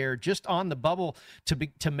road. They're just on the bubble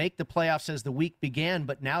to make the playoffs as the week began,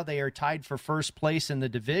 but now they are tied for first place in the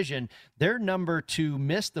division. Their number to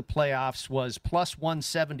miss the playoffs was plus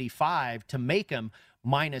 175. To make them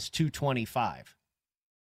minus 225.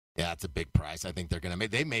 Yeah, that's a big price. I think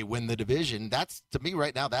they may win the division. That's, to me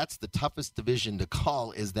right now, that's the toughest division to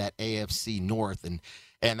call, is that AFC North.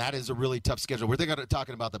 And that is a really tough schedule. We're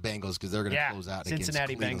talking about the Bengals because they're going to close out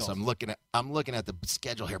Cincinnati against Cleveland. Bengals. So I'm looking at the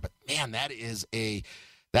schedule here, but man, that is a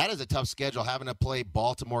tough schedule, having to play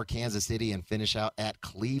Baltimore, Kansas City, and finish out at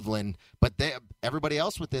Cleveland. But everybody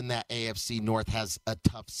else within that AFC North has a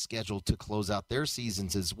tough schedule to close out their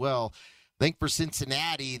seasons as well. I think for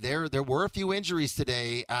Cincinnati, there were a few injuries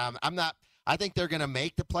today. I think they're going to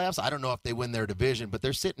make the playoffs. I don't know if they win their division, but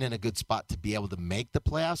they're sitting in a good spot to be able to make the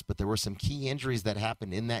playoffs. But there were some key injuries that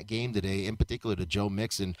happened in that game today, in particular to Joe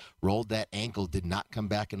Mixon. Rolled that ankle, did not come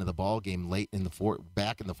back into the ball game back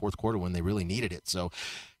in the fourth quarter when they really needed it. So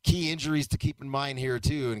key injuries to keep in mind here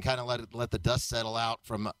too, and kind of let the dust settle out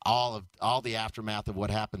from all the aftermath of what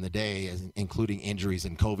happened today, including injuries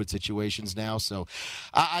and COVID situations now. So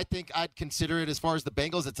I think I'd consider it. As far as the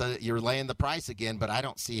Bengals, you're laying the price again, but I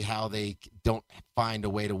don't see how they don't find a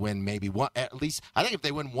way to win maybe one. At least I think if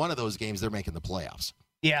they win one of those games, they're making the playoffs.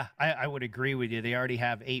 Yeah, I would agree with you. They already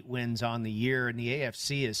have 8 wins on the year, and the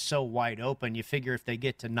AFC is so wide open. You figure if they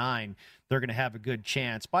get to 9, they're going to have a good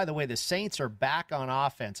chance. By the way, the Saints are back on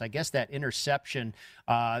offense. I guess that interception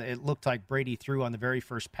it looked like Brady threw on the very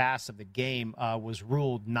first pass of the game was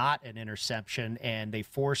ruled not an interception, and they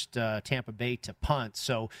forced Tampa Bay to punt.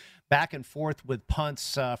 So back and forth with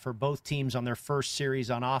punts for both teams on their first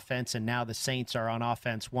series on offense, and now the Saints are on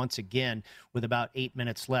offense once again with about 8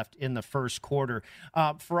 minutes left in the first quarter.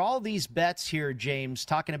 For all these bets here, James,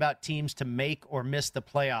 talking about teams to make or miss the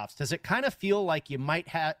playoffs, does it kind of feel like you might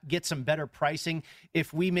get some better pricing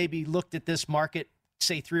if we maybe looked at this market,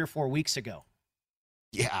 say, 3 or 4 weeks ago?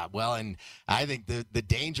 Yeah, well, and I think the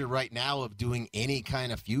danger right now of doing any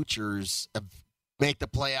kind of futures of make the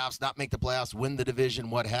playoffs, not make the playoffs, win the division,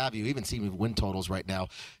 what have you, even seeing win totals right now,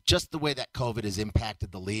 just the way that COVID has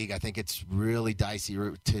impacted the league, I think it's really dicey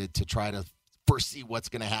to try to foresee what's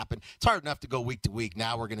going to happen. It's hard enough to go week to week.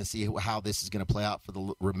 Now we're going to see how this is going to play out for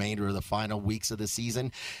the remainder of the final weeks of the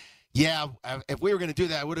season. Yeah, if we were going to do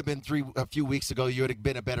that, it would have been a few weeks ago. You would have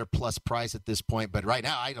been a better plus price at this point. But right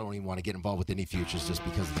now, I don't even want to get involved with any futures just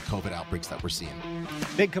because of the COVID outbreaks that we're seeing.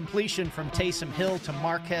 Big completion from Taysom Hill to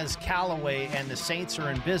Marquez Callaway, and the Saints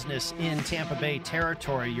are in business in Tampa Bay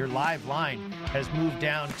territory. Your live line has moved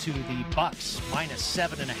down to the Bucs, minus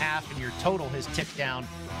 7.5, and your total has ticked down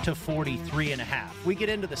to 43.5. We get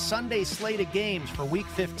into the Sunday slate of games for Week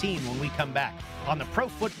 15 when we come back on the Pro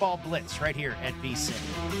Football Blitz right here at VSiN.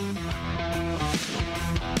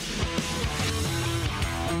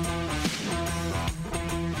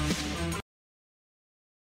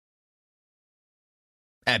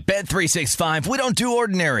 At Bet365, we don't do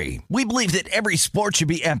ordinary. We believe that every sport should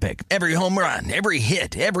be epic. Every home run, every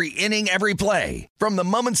hit, every inning, every play. From the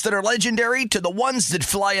moments that are legendary to the ones that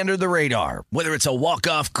fly under the radar. Whether it's a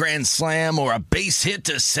walk-off grand slam or a base hit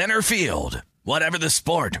to center field. Whatever the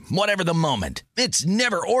sport, whatever the moment. It's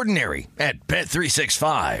never ordinary at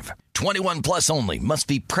Bet365. 21 plus only. Must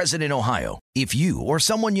be present in Ohio. If you or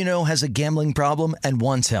someone you know has a gambling problem and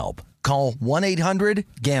wants help, call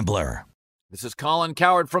 1-800-GAMBLER. This is Colin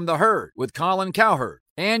Cowherd from The Herd with Colin Cowherd.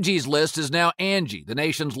 Angie's List is now Angie, the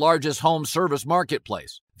nation's largest home service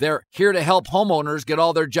marketplace. They're here to help homeowners get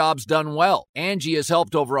all their jobs done well. Angie has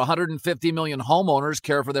helped over 150 million homeowners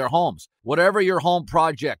care for their homes. Whatever your home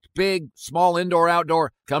project, big, small, indoor,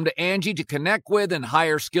 outdoor, come to Angie to connect with and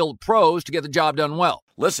hire skilled pros to get the job done well.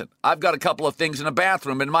 Listen, I've got a couple of things in a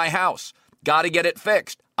bathroom in my house. Got to get it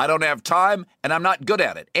fixed. I don't have time, and I'm not good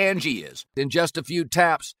at it. Angie is. In just a few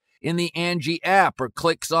taps, in the Angie app or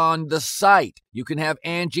clicks on the site, you can have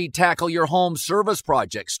Angie tackle your home service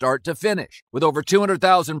project start to finish. With over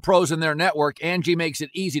 200,000 pros in their network, Angie makes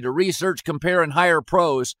it easy to research, compare, and hire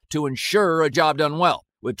pros to ensure a job done well.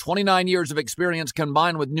 With 29 years of experience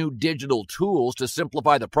combined with new digital tools to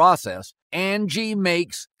simplify the process, Angie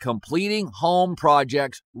makes completing home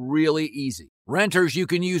projects really easy. Renters, you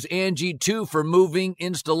can use Angie too for moving,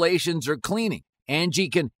 installations, or cleaning. Angie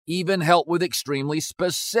can even help with extremely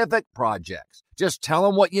specific projects. Just tell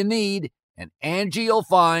them what you need, and Angie will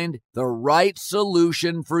find the right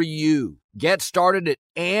solution for you. Get started at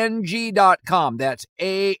Angie.com. That's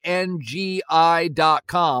ANGI.com,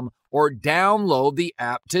 or download the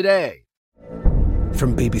app today.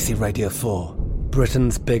 From BBC Radio 4,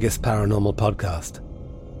 Britain's biggest paranormal podcast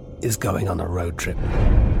is going on a road trip.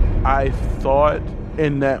 I thought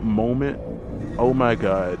in that moment, oh my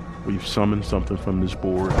God, we've summoned something from this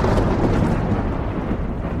board.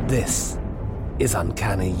 This is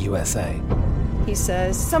Uncanny USA. He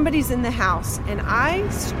says, somebody's in the house, and I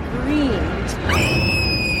screamed.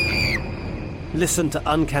 Listen to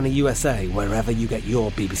Uncanny USA wherever you get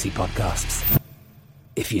your BBC podcasts,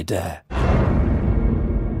 if you dare.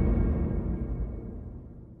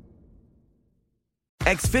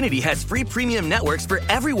 Xfinity has free premium networks for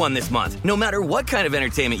everyone this month, no matter what kind of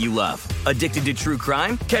entertainment you love. Addicted to true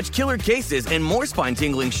crime? Catch killer cases and more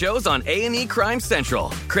spine-tingling shows on A&E Crime Central.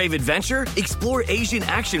 Crave adventure? Explore Asian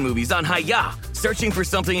action movies on Hi-YAH. Searching for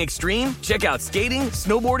something extreme? Check out skating,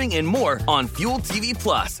 snowboarding, and more on Fuel TV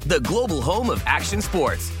Plus, the global home of action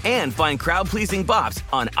sports. And find crowd-pleasing bops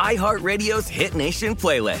on iHeartRadio's Hit Nation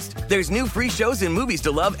playlist. There's new free shows and movies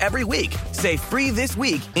to love every week. Say free this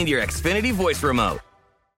week in your Xfinity voice remote.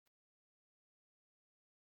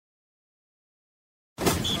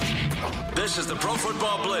 This is the Pro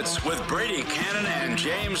Football Blitz with Brady Cannon and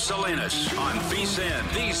James Salinas on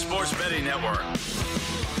VSiN, the Sports Betting Network.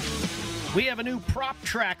 We have a new prop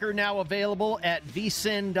tracker now available at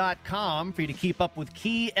vsin.com for you to keep up with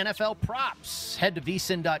key NFL props. Head to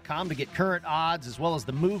vsin.com to get current odds as well as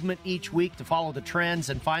the movement each week to follow the trends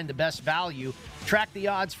and find the best value. Track the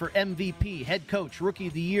odds for MVP, head coach, rookie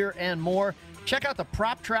of the year, and more. Check out the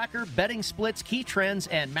prop tracker, betting splits, key trends,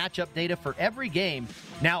 and matchup data for every game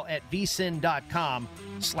now at vsin.com/NFL.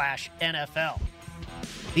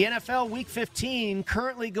 The NFL Week 15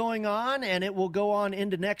 currently going on, and it will go on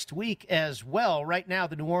into next week as well. Right now,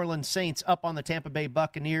 the New Orleans Saints up on the Tampa Bay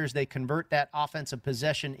Buccaneers. They convert that offensive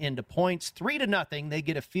possession into points. 3-0. They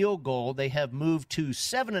get a field goal. They have moved to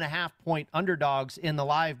 7.5-point underdogs in the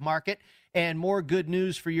live market. And more good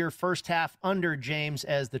news for your first half under, James,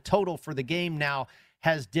 as the total for the game now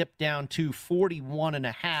has dipped down to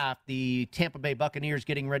 41.5. The Tampa Bay Buccaneers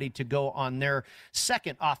getting ready to go on their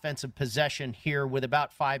second offensive possession here with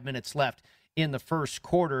about 5 minutes left in the first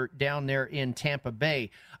quarter down there in Tampa Bay.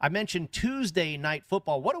 I mentioned Tuesday night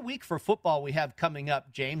football. What a week for football we have coming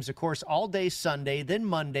up, James. Of course, all day Sunday, then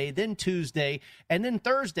Monday, then Tuesday, and then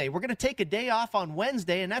Thursday. We're going to take a day off on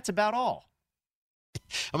Wednesday, and that's about all.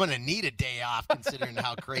 I'm going to need a day off considering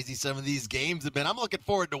how crazy some of these games have been. I'm looking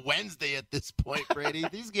forward to Wednesday at this point, Brady.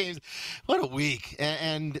 These games, what a week.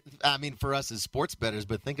 And I mean, for us as sports bettors,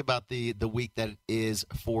 but think about the week that it is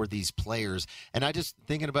for these players. And I just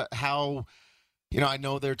thinking about how, I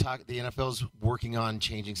know the NFL's working on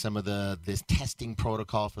changing some of this testing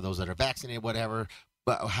protocol for those that are vaccinated, whatever.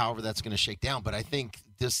 But however that's going to shake down. But I think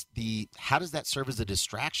how does that serve as a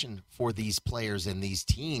distraction for these players and these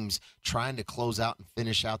teams trying to close out and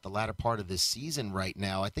finish out the latter part of this season right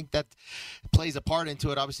now? I think that plays a part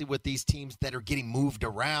into it, obviously, with these teams that are getting moved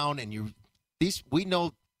around. And we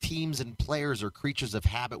know teams and players are creatures of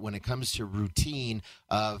habit when it comes to routine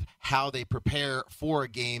of how they prepare for a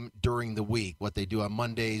game during the week, what they do on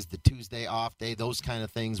Mondays, the Tuesday off day, those kind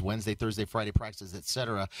of things, Wednesday, Thursday, Friday practices,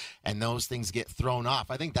 etc., and those things get thrown off.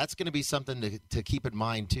 I think that's going to be something to keep in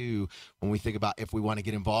mind, too, when we think about if we want to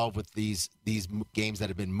get involved with these games that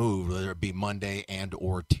have been moved, whether it be Monday and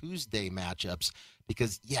or Tuesday matchups,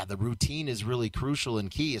 because, yeah, the routine is really crucial and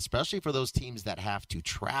key, especially for those teams that have to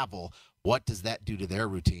travel. What does that do to their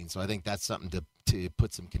routine? So I think that's something to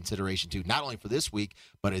put some consideration to, not only for this week,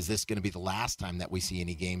 but is this going to be the last time that we see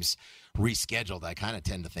any games rescheduled? I kind of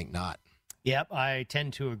tend to think not. Yep, I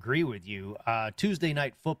tend to agree with you. Tuesday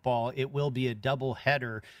night football, it will be a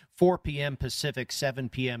doubleheader, 4 p.m. Pacific, 7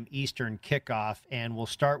 p.m. Eastern kickoff, and we'll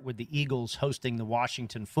start with the Eagles hosting the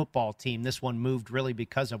Washington football team. This one moved really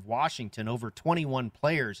because of Washington. Over 21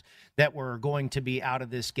 players that were going to be out of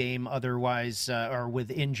this game otherwise, or with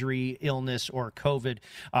injury, illness, or COVID,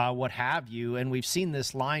 what have you. And we've seen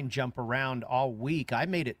this line jump around all week. I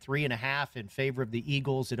made it 3.5 in favor of the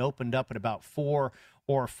Eagles. It opened up at about 4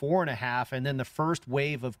 or 4.5, and then the first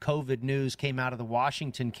wave of COVID news came out of the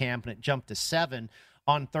Washington camp, and it jumped to 7.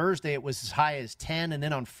 On Thursday, it was as high as 10, and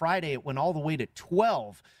then on Friday, it went all the way to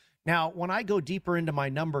 12. Now, when I go deeper into my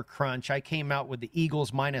number crunch, I came out with the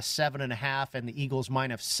Eagles minus 7.5 and the Eagles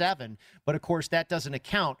minus 7. But, of course, that doesn't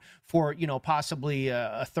account for, possibly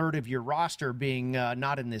a third of your roster being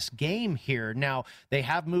not in this game here. Now, they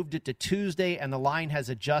have moved it to Tuesday, and the line has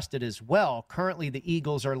adjusted as well. Currently, the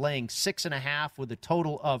Eagles are laying 6.5 with a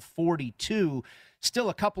total of 42. Still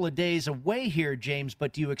a couple of days away here, James,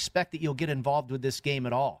 but do you expect that you'll get involved with this game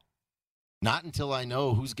at all? Not until I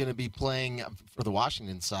know who's going to be playing for the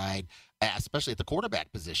Washington side, especially at the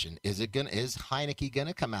quarterback position. Is Heineke going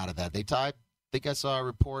to come out of that? I think I saw a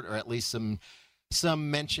report, or at least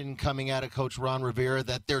some mention coming out of Coach Ron Rivera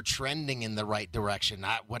that they're trending in the right direction.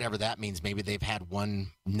 Whatever that means. Maybe they've had one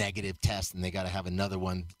negative test and they got to have another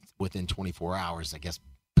one within 24 hours. I guess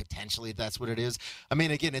potentially that's what it is. I mean,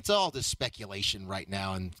 again, it's all just speculation right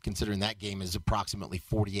now, and considering that game is approximately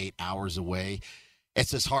 48 hours away.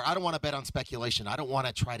 It's just hard. I don't want to bet on speculation. I don't want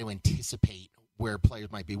to try to anticipate where players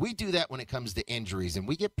might be. We do that when it comes to injuries, and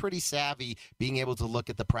we get pretty savvy being able to look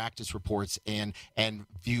at the practice reports and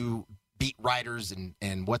view beat writers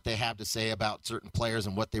and what they have to say about certain players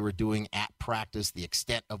and what they were doing at practice, the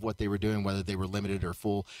extent of what they were doing, whether they were limited or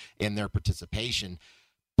full in their participation.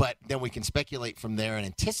 But then we can speculate from there and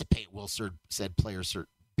anticipate will said players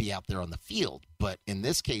be out there on the field. But in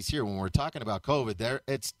this case here, when we're talking about COVID,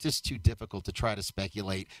 it's just too difficult to try to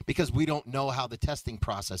speculate because we don't know how the testing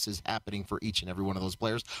process is happening for each and every one of those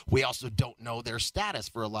players. We also don't know their status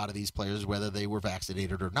for a lot of these players, whether they were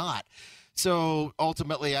vaccinated or not. So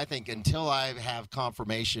ultimately, I think until I have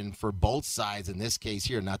confirmation for both sides in this case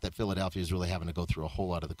here, not that Philadelphia is really having to go through a whole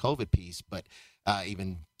lot of the COVID piece, but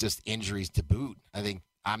even just injuries to boot, I think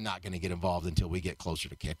I'm not going to get involved until we get closer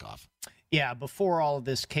to kickoff. Yeah, before all of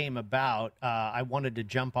this came about, I wanted to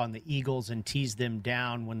jump on the Eagles and tease them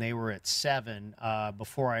down when they were at 7.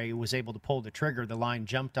 Before I was able to pull the trigger, the line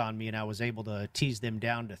jumped on me, and I was able to tease them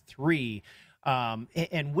down to 3.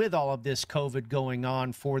 And with all of this COVID going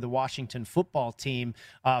on for the Washington football team,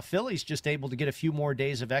 Philly's just able to get a few more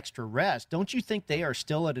days of extra rest. Don't you think they are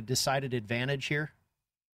still at a decided advantage here?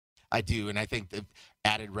 I do, and I think the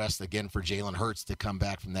added rest again for Jalen Hurts to come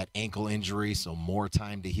back from that ankle injury, so more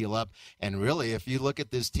time to heal up. And really, if you look at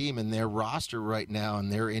this team and their roster right now and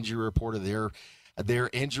their injury report of their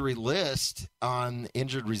injury list on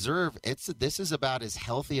injured reserve, this is about as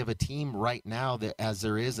healthy of a team right now as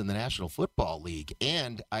there is in the National Football League.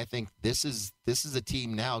 And I think this is a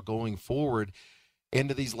team now going forward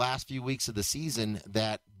into these last few weeks of the season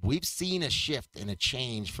that we've seen a shift and a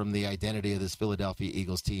change from the identity of this Philadelphia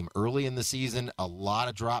Eagles team. Early in the season, a lot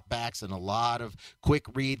of dropbacks and a lot of quick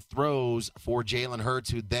read throws for Jalen Hurts,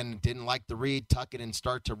 who then didn't like the read, tuck it and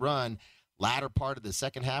start to run. Latter part of the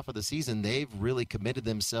second half of the season, they've really committed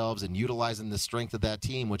themselves and utilizing the strength of that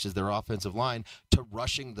team, which is their offensive line, to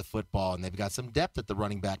rushing the football. And they've got some depth at the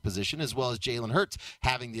running back position, as well as Jalen Hurts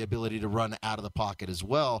having the ability to run out of the pocket as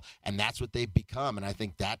well. And that's what they've become. And I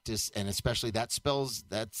think and especially that spells,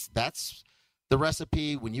 that's the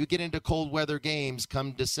recipe when you get into cold weather games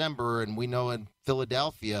come December, and we know in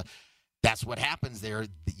Philadelphia, that's what happens there.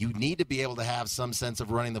 You need to be able to have some sense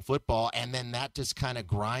of running the football, and then that just kind of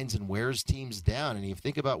grinds and wears teams down. And you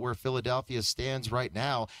think about where Philadelphia stands right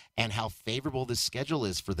now and how favorable this schedule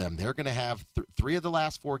is for them. They're going to have 3 of the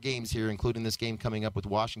last 4 games here, including this game coming up with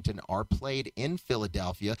Washington, are played in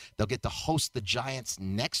Philadelphia. They'll get to host the Giants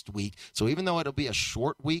next week. So even though it'll be a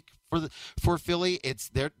short week for Philly.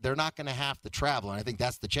 They're not going to have to travel, and I think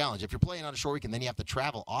that's the challenge. If you're playing on a short week and then you have to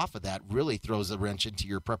travel off of that, really throws a wrench into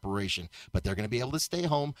your preparation. But they're going to be able to stay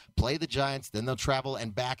home, play the Giants, then they'll travel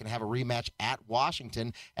and back and have a rematch at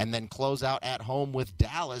Washington, and then close out at home with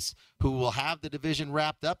Dallas, who will have the division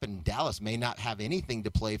wrapped up, and Dallas may not have anything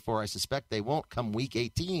to play for. I suspect they won't come Week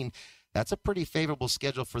 18. That's a pretty favorable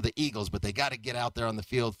schedule for the Eagles, but they got to get out there on the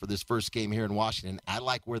field for this first game here in Washington. I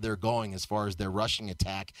like where they're going as far as their rushing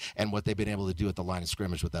attack and what they've been able to do at the line of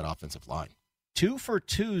scrimmage with that offensive line. 2 for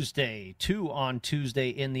Tuesday, 2 on Tuesday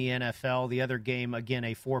in the NFL. The other game, again,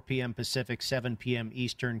 a 4 p.m. Pacific, 7 p.m.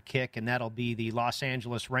 Eastern kick, and that'll be the Los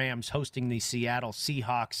Angeles Rams hosting the Seattle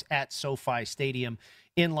Seahawks at SoFi Stadium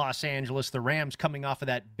in Los Angeles. The Rams coming off of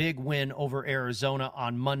that big win over Arizona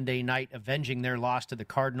on Monday night, avenging their loss to the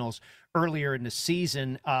Cardinals earlier in the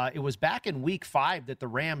season. It was back in Week 5 that the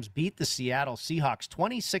Rams beat the Seattle Seahawks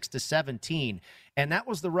 26-17, and that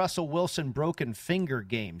was the Russell Wilson broken finger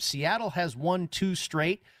game. Seattle has won 2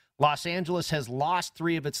 straight. Los Angeles has lost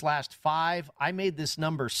 3 of its last 5. I made this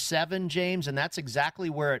number 7, James, and that's exactly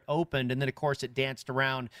where it opened. And then, of course, it danced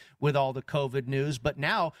around with all the COVID news. But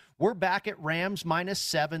now we're back at Rams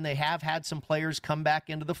 -7. They have had some players come back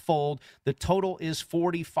into the fold. The total is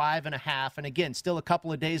 45.5. And again, still a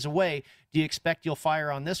couple of days away. Do you expect you'll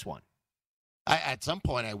fire on this one? At some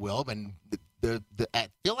point I will, and I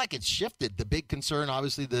feel like it's shifted. The big concern,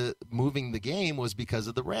 obviously, the moving the game was because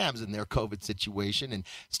of the Rams and their COVID situation, and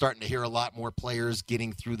starting to hear a lot more players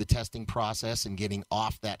getting through the testing process and getting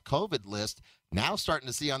off that COVID list. Now starting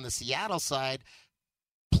to see on the Seattle side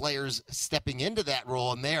players stepping into that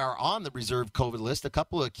role, and they are on the reserve COVID list. A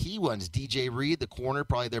couple of key ones. DJ Reed, the corner,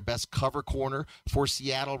 probably their best cover corner for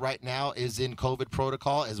Seattle right now, is in COVID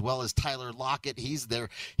protocol, as well as Tyler Lockett. He's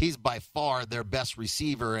by far their best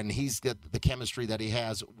receiver, and he's got the chemistry that he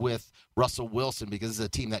has with Russell Wilson, because it's a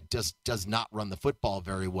team that just does not run the football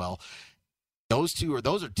very well. Those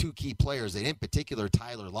are 2 key players, and in particular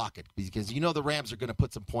Tyler Lockett, because the Rams are going to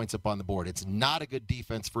put some points up on the board. It's not a good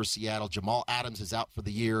defense for Seattle. Jamal Adams is out for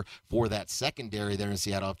the year for that secondary there in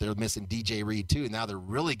Seattle. If they're missing DJ Reed too, now they're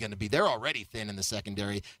really going to be. They're already thin in the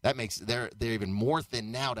secondary. That makes they're even more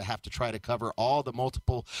thin now to have to try to cover all the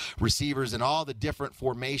multiple receivers and all the different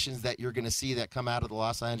formations that you're going to see that come out of the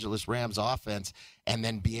Los Angeles Rams offense, and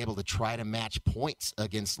then be able to try to match points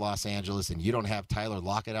against Los Angeles. And you don't have Tyler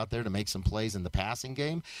Lockett out there to make some plays in the passing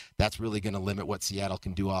game. That's really going to limit what Seattle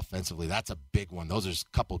can do offensively. That's a big one. Those are a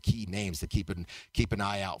couple key names to keep an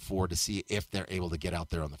eye out for, to see if they're able to get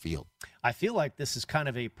out there on the field. I feel like this is kind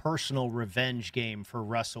of a personal revenge game for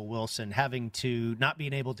Russell Wilson, having to not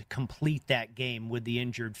being able to complete that game with the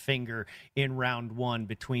injured finger in round 1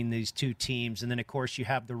 between these 2 teams. And then, of course, you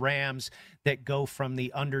have the Rams that go from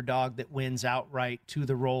the underdog that wins outright to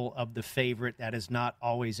the role of the favorite. That is not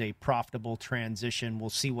always a profitable transition.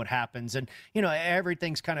 We'll see what happens. And,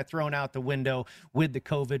 everything's kind of thrown out the window with the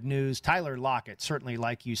COVID news. Tyler Lockett, certainly,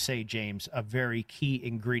 like you say, James, a very key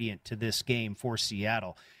ingredient to this game for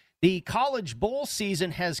Seattle. The College Bowl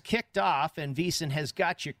season has kicked off, and VSiN has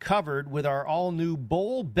got you covered with our all-new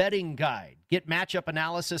bowl betting guide. Get matchup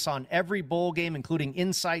analysis on every bowl game, including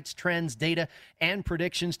insights, trends, data, and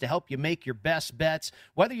predictions to help you make your best bets.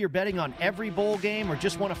 Whether you're betting on every bowl game or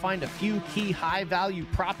just want to find a few key high-value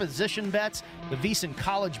proposition bets, the VSiN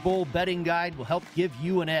College Bowl betting guide will help give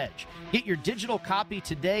you an edge. Get your digital copy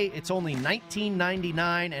today. It's only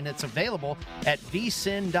 $19.99, and it's available at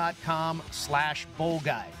vsin.com/bowl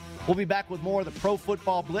guide. We'll be back with more of the Pro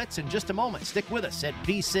Football Blitz in just a moment. Stick with us at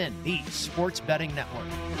VSiN, the Sports Betting Network.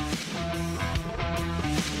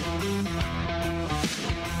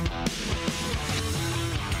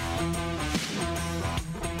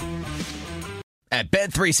 At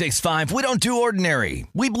Bet365, we don't do ordinary.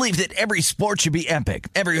 We believe that every sport should be epic.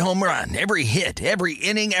 Every home run, every hit, every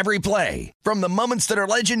inning, every play. From the moments that are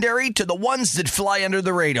legendary to the ones that fly under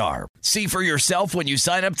the radar. See for yourself when you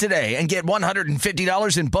sign up today and get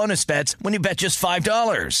 $150 in bonus bets when you bet just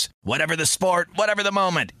 $5. Whatever the sport, whatever the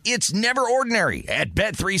moment, it's never ordinary at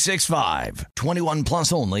Bet365. 21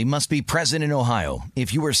 plus only. Must be present in Ohio.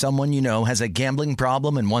 If you or someone you know has a gambling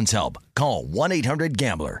problem and wants help, call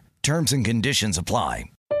 1-800-GAMBLER. Terms and conditions apply.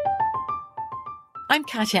 I'm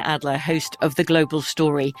Katya Adler, host of The Global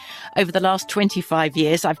Story. Over the last 25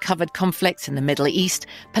 years, I've covered conflicts in the Middle East,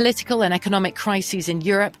 political and economic crises in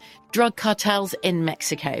Europe, drug cartels in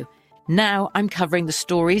Mexico. Now I'm covering the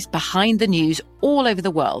stories behind the news all over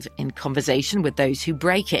the world in conversation with those who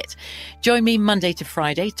break it. Join me Monday to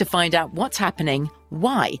Friday to find out what's happening,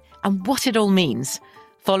 why, and what it all means.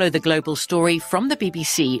 Follow The Global Story from the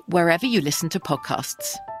BBC wherever you listen to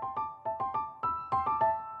podcasts.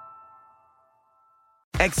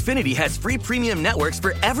 Xfinity has free premium networks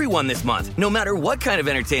for everyone this month, no matter what kind of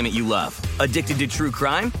entertainment you love. Addicted to true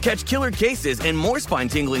crime? Catch killer cases and more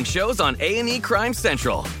spine-tingling shows on A&E Crime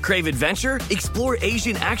Central. Crave adventure? Explore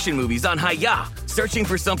Asian action movies on Hi-Ya. Searching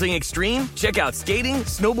for something extreme? Check out skating,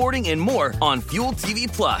 snowboarding, and more on Fuel TV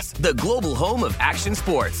Plus, the global home of action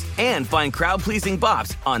sports. And find crowd-pleasing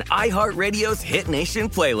bops on iHeartRadio's Hit Nation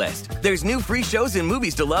playlist. There's new free shows and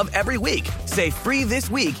movies to love every week. Say free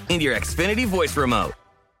this week in your Xfinity voice remote.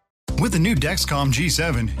 With the new Dexcom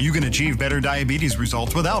G7, you can achieve better diabetes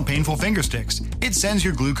results without painful finger sticks. It sends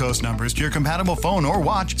your glucose numbers to your compatible phone or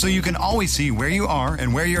watch so you can always see where you are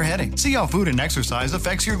and where you're heading. See how food and exercise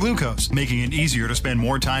affects your glucose, making it easier to spend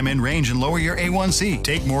more time in range and lower your A1C.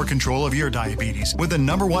 Take more control of your diabetes with the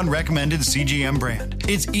 #1 recommended CGM brand.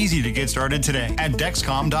 It's easy to get started today at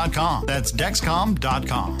Dexcom.com. That's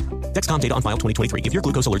Dexcom.com. Dexcom data on file 2023. If your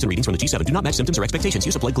glucose alerts and readings from the G7 do not match symptoms or expectations,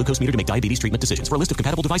 use a blood glucose meter to make diabetes treatment decisions. For a list of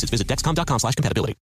compatible devices, visit Dexcom.com/compatibility.